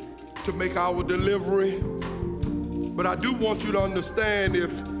to make our delivery? But I do want you to understand,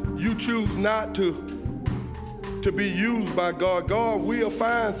 if you choose not to be used by God, God will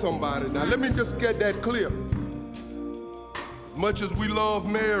find somebody. Now let me just get that clear. As much as we love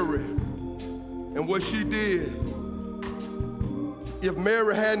Mary and what she did, if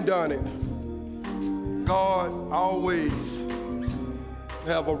Mary hadn't done it, God always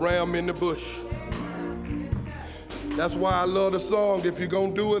have a ram in the bush. That's why I love the song, if you're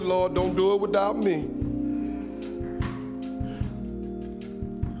gonna do it, Lord, don't do it without me.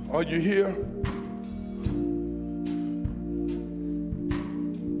 Are you here?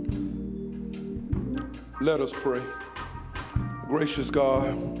 Let us pray. Gracious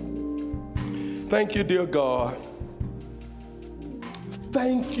God, thank you, dear God.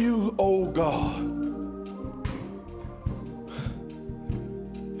 Thank you, oh God,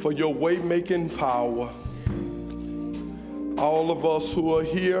 for your way-making power. All of us who are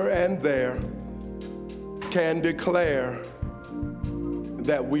here and there can declare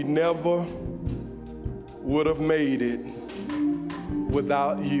that we never would have made it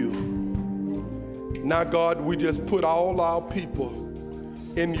without you. Now, God, we just put all our people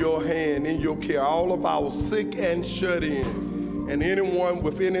in your hand, in your care, all of our sick and shut in, and anyone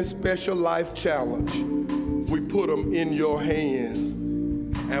with any special life challenge, we put them in your hands,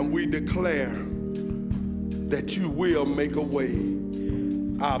 and we declare that you will make a way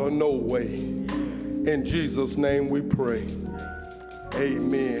out of no way. In Jesus' name we pray.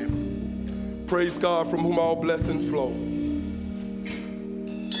 Amen. Praise God, from whom all blessings flow.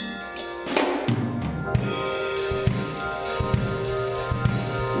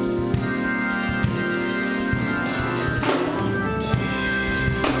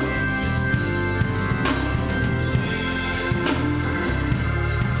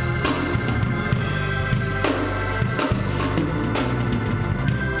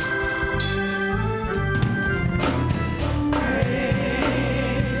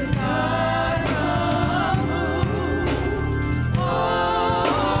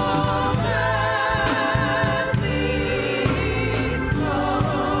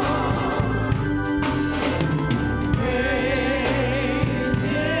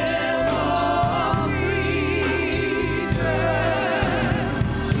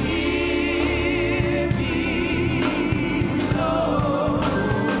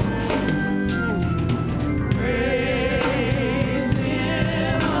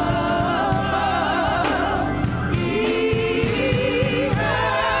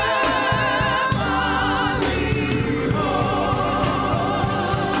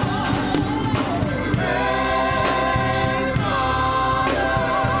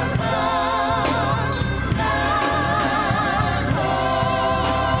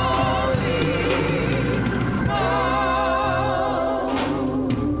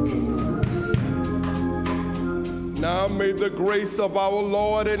 May the grace of our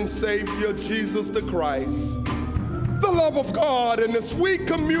Lord and Savior Jesus the Christ, the love of God and the sweet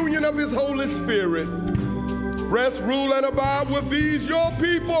communion of his Holy Spirit rest, rule, and abide with these your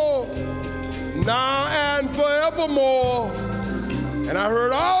people now and forevermore. And I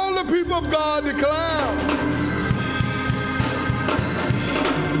heard all the people of God declare,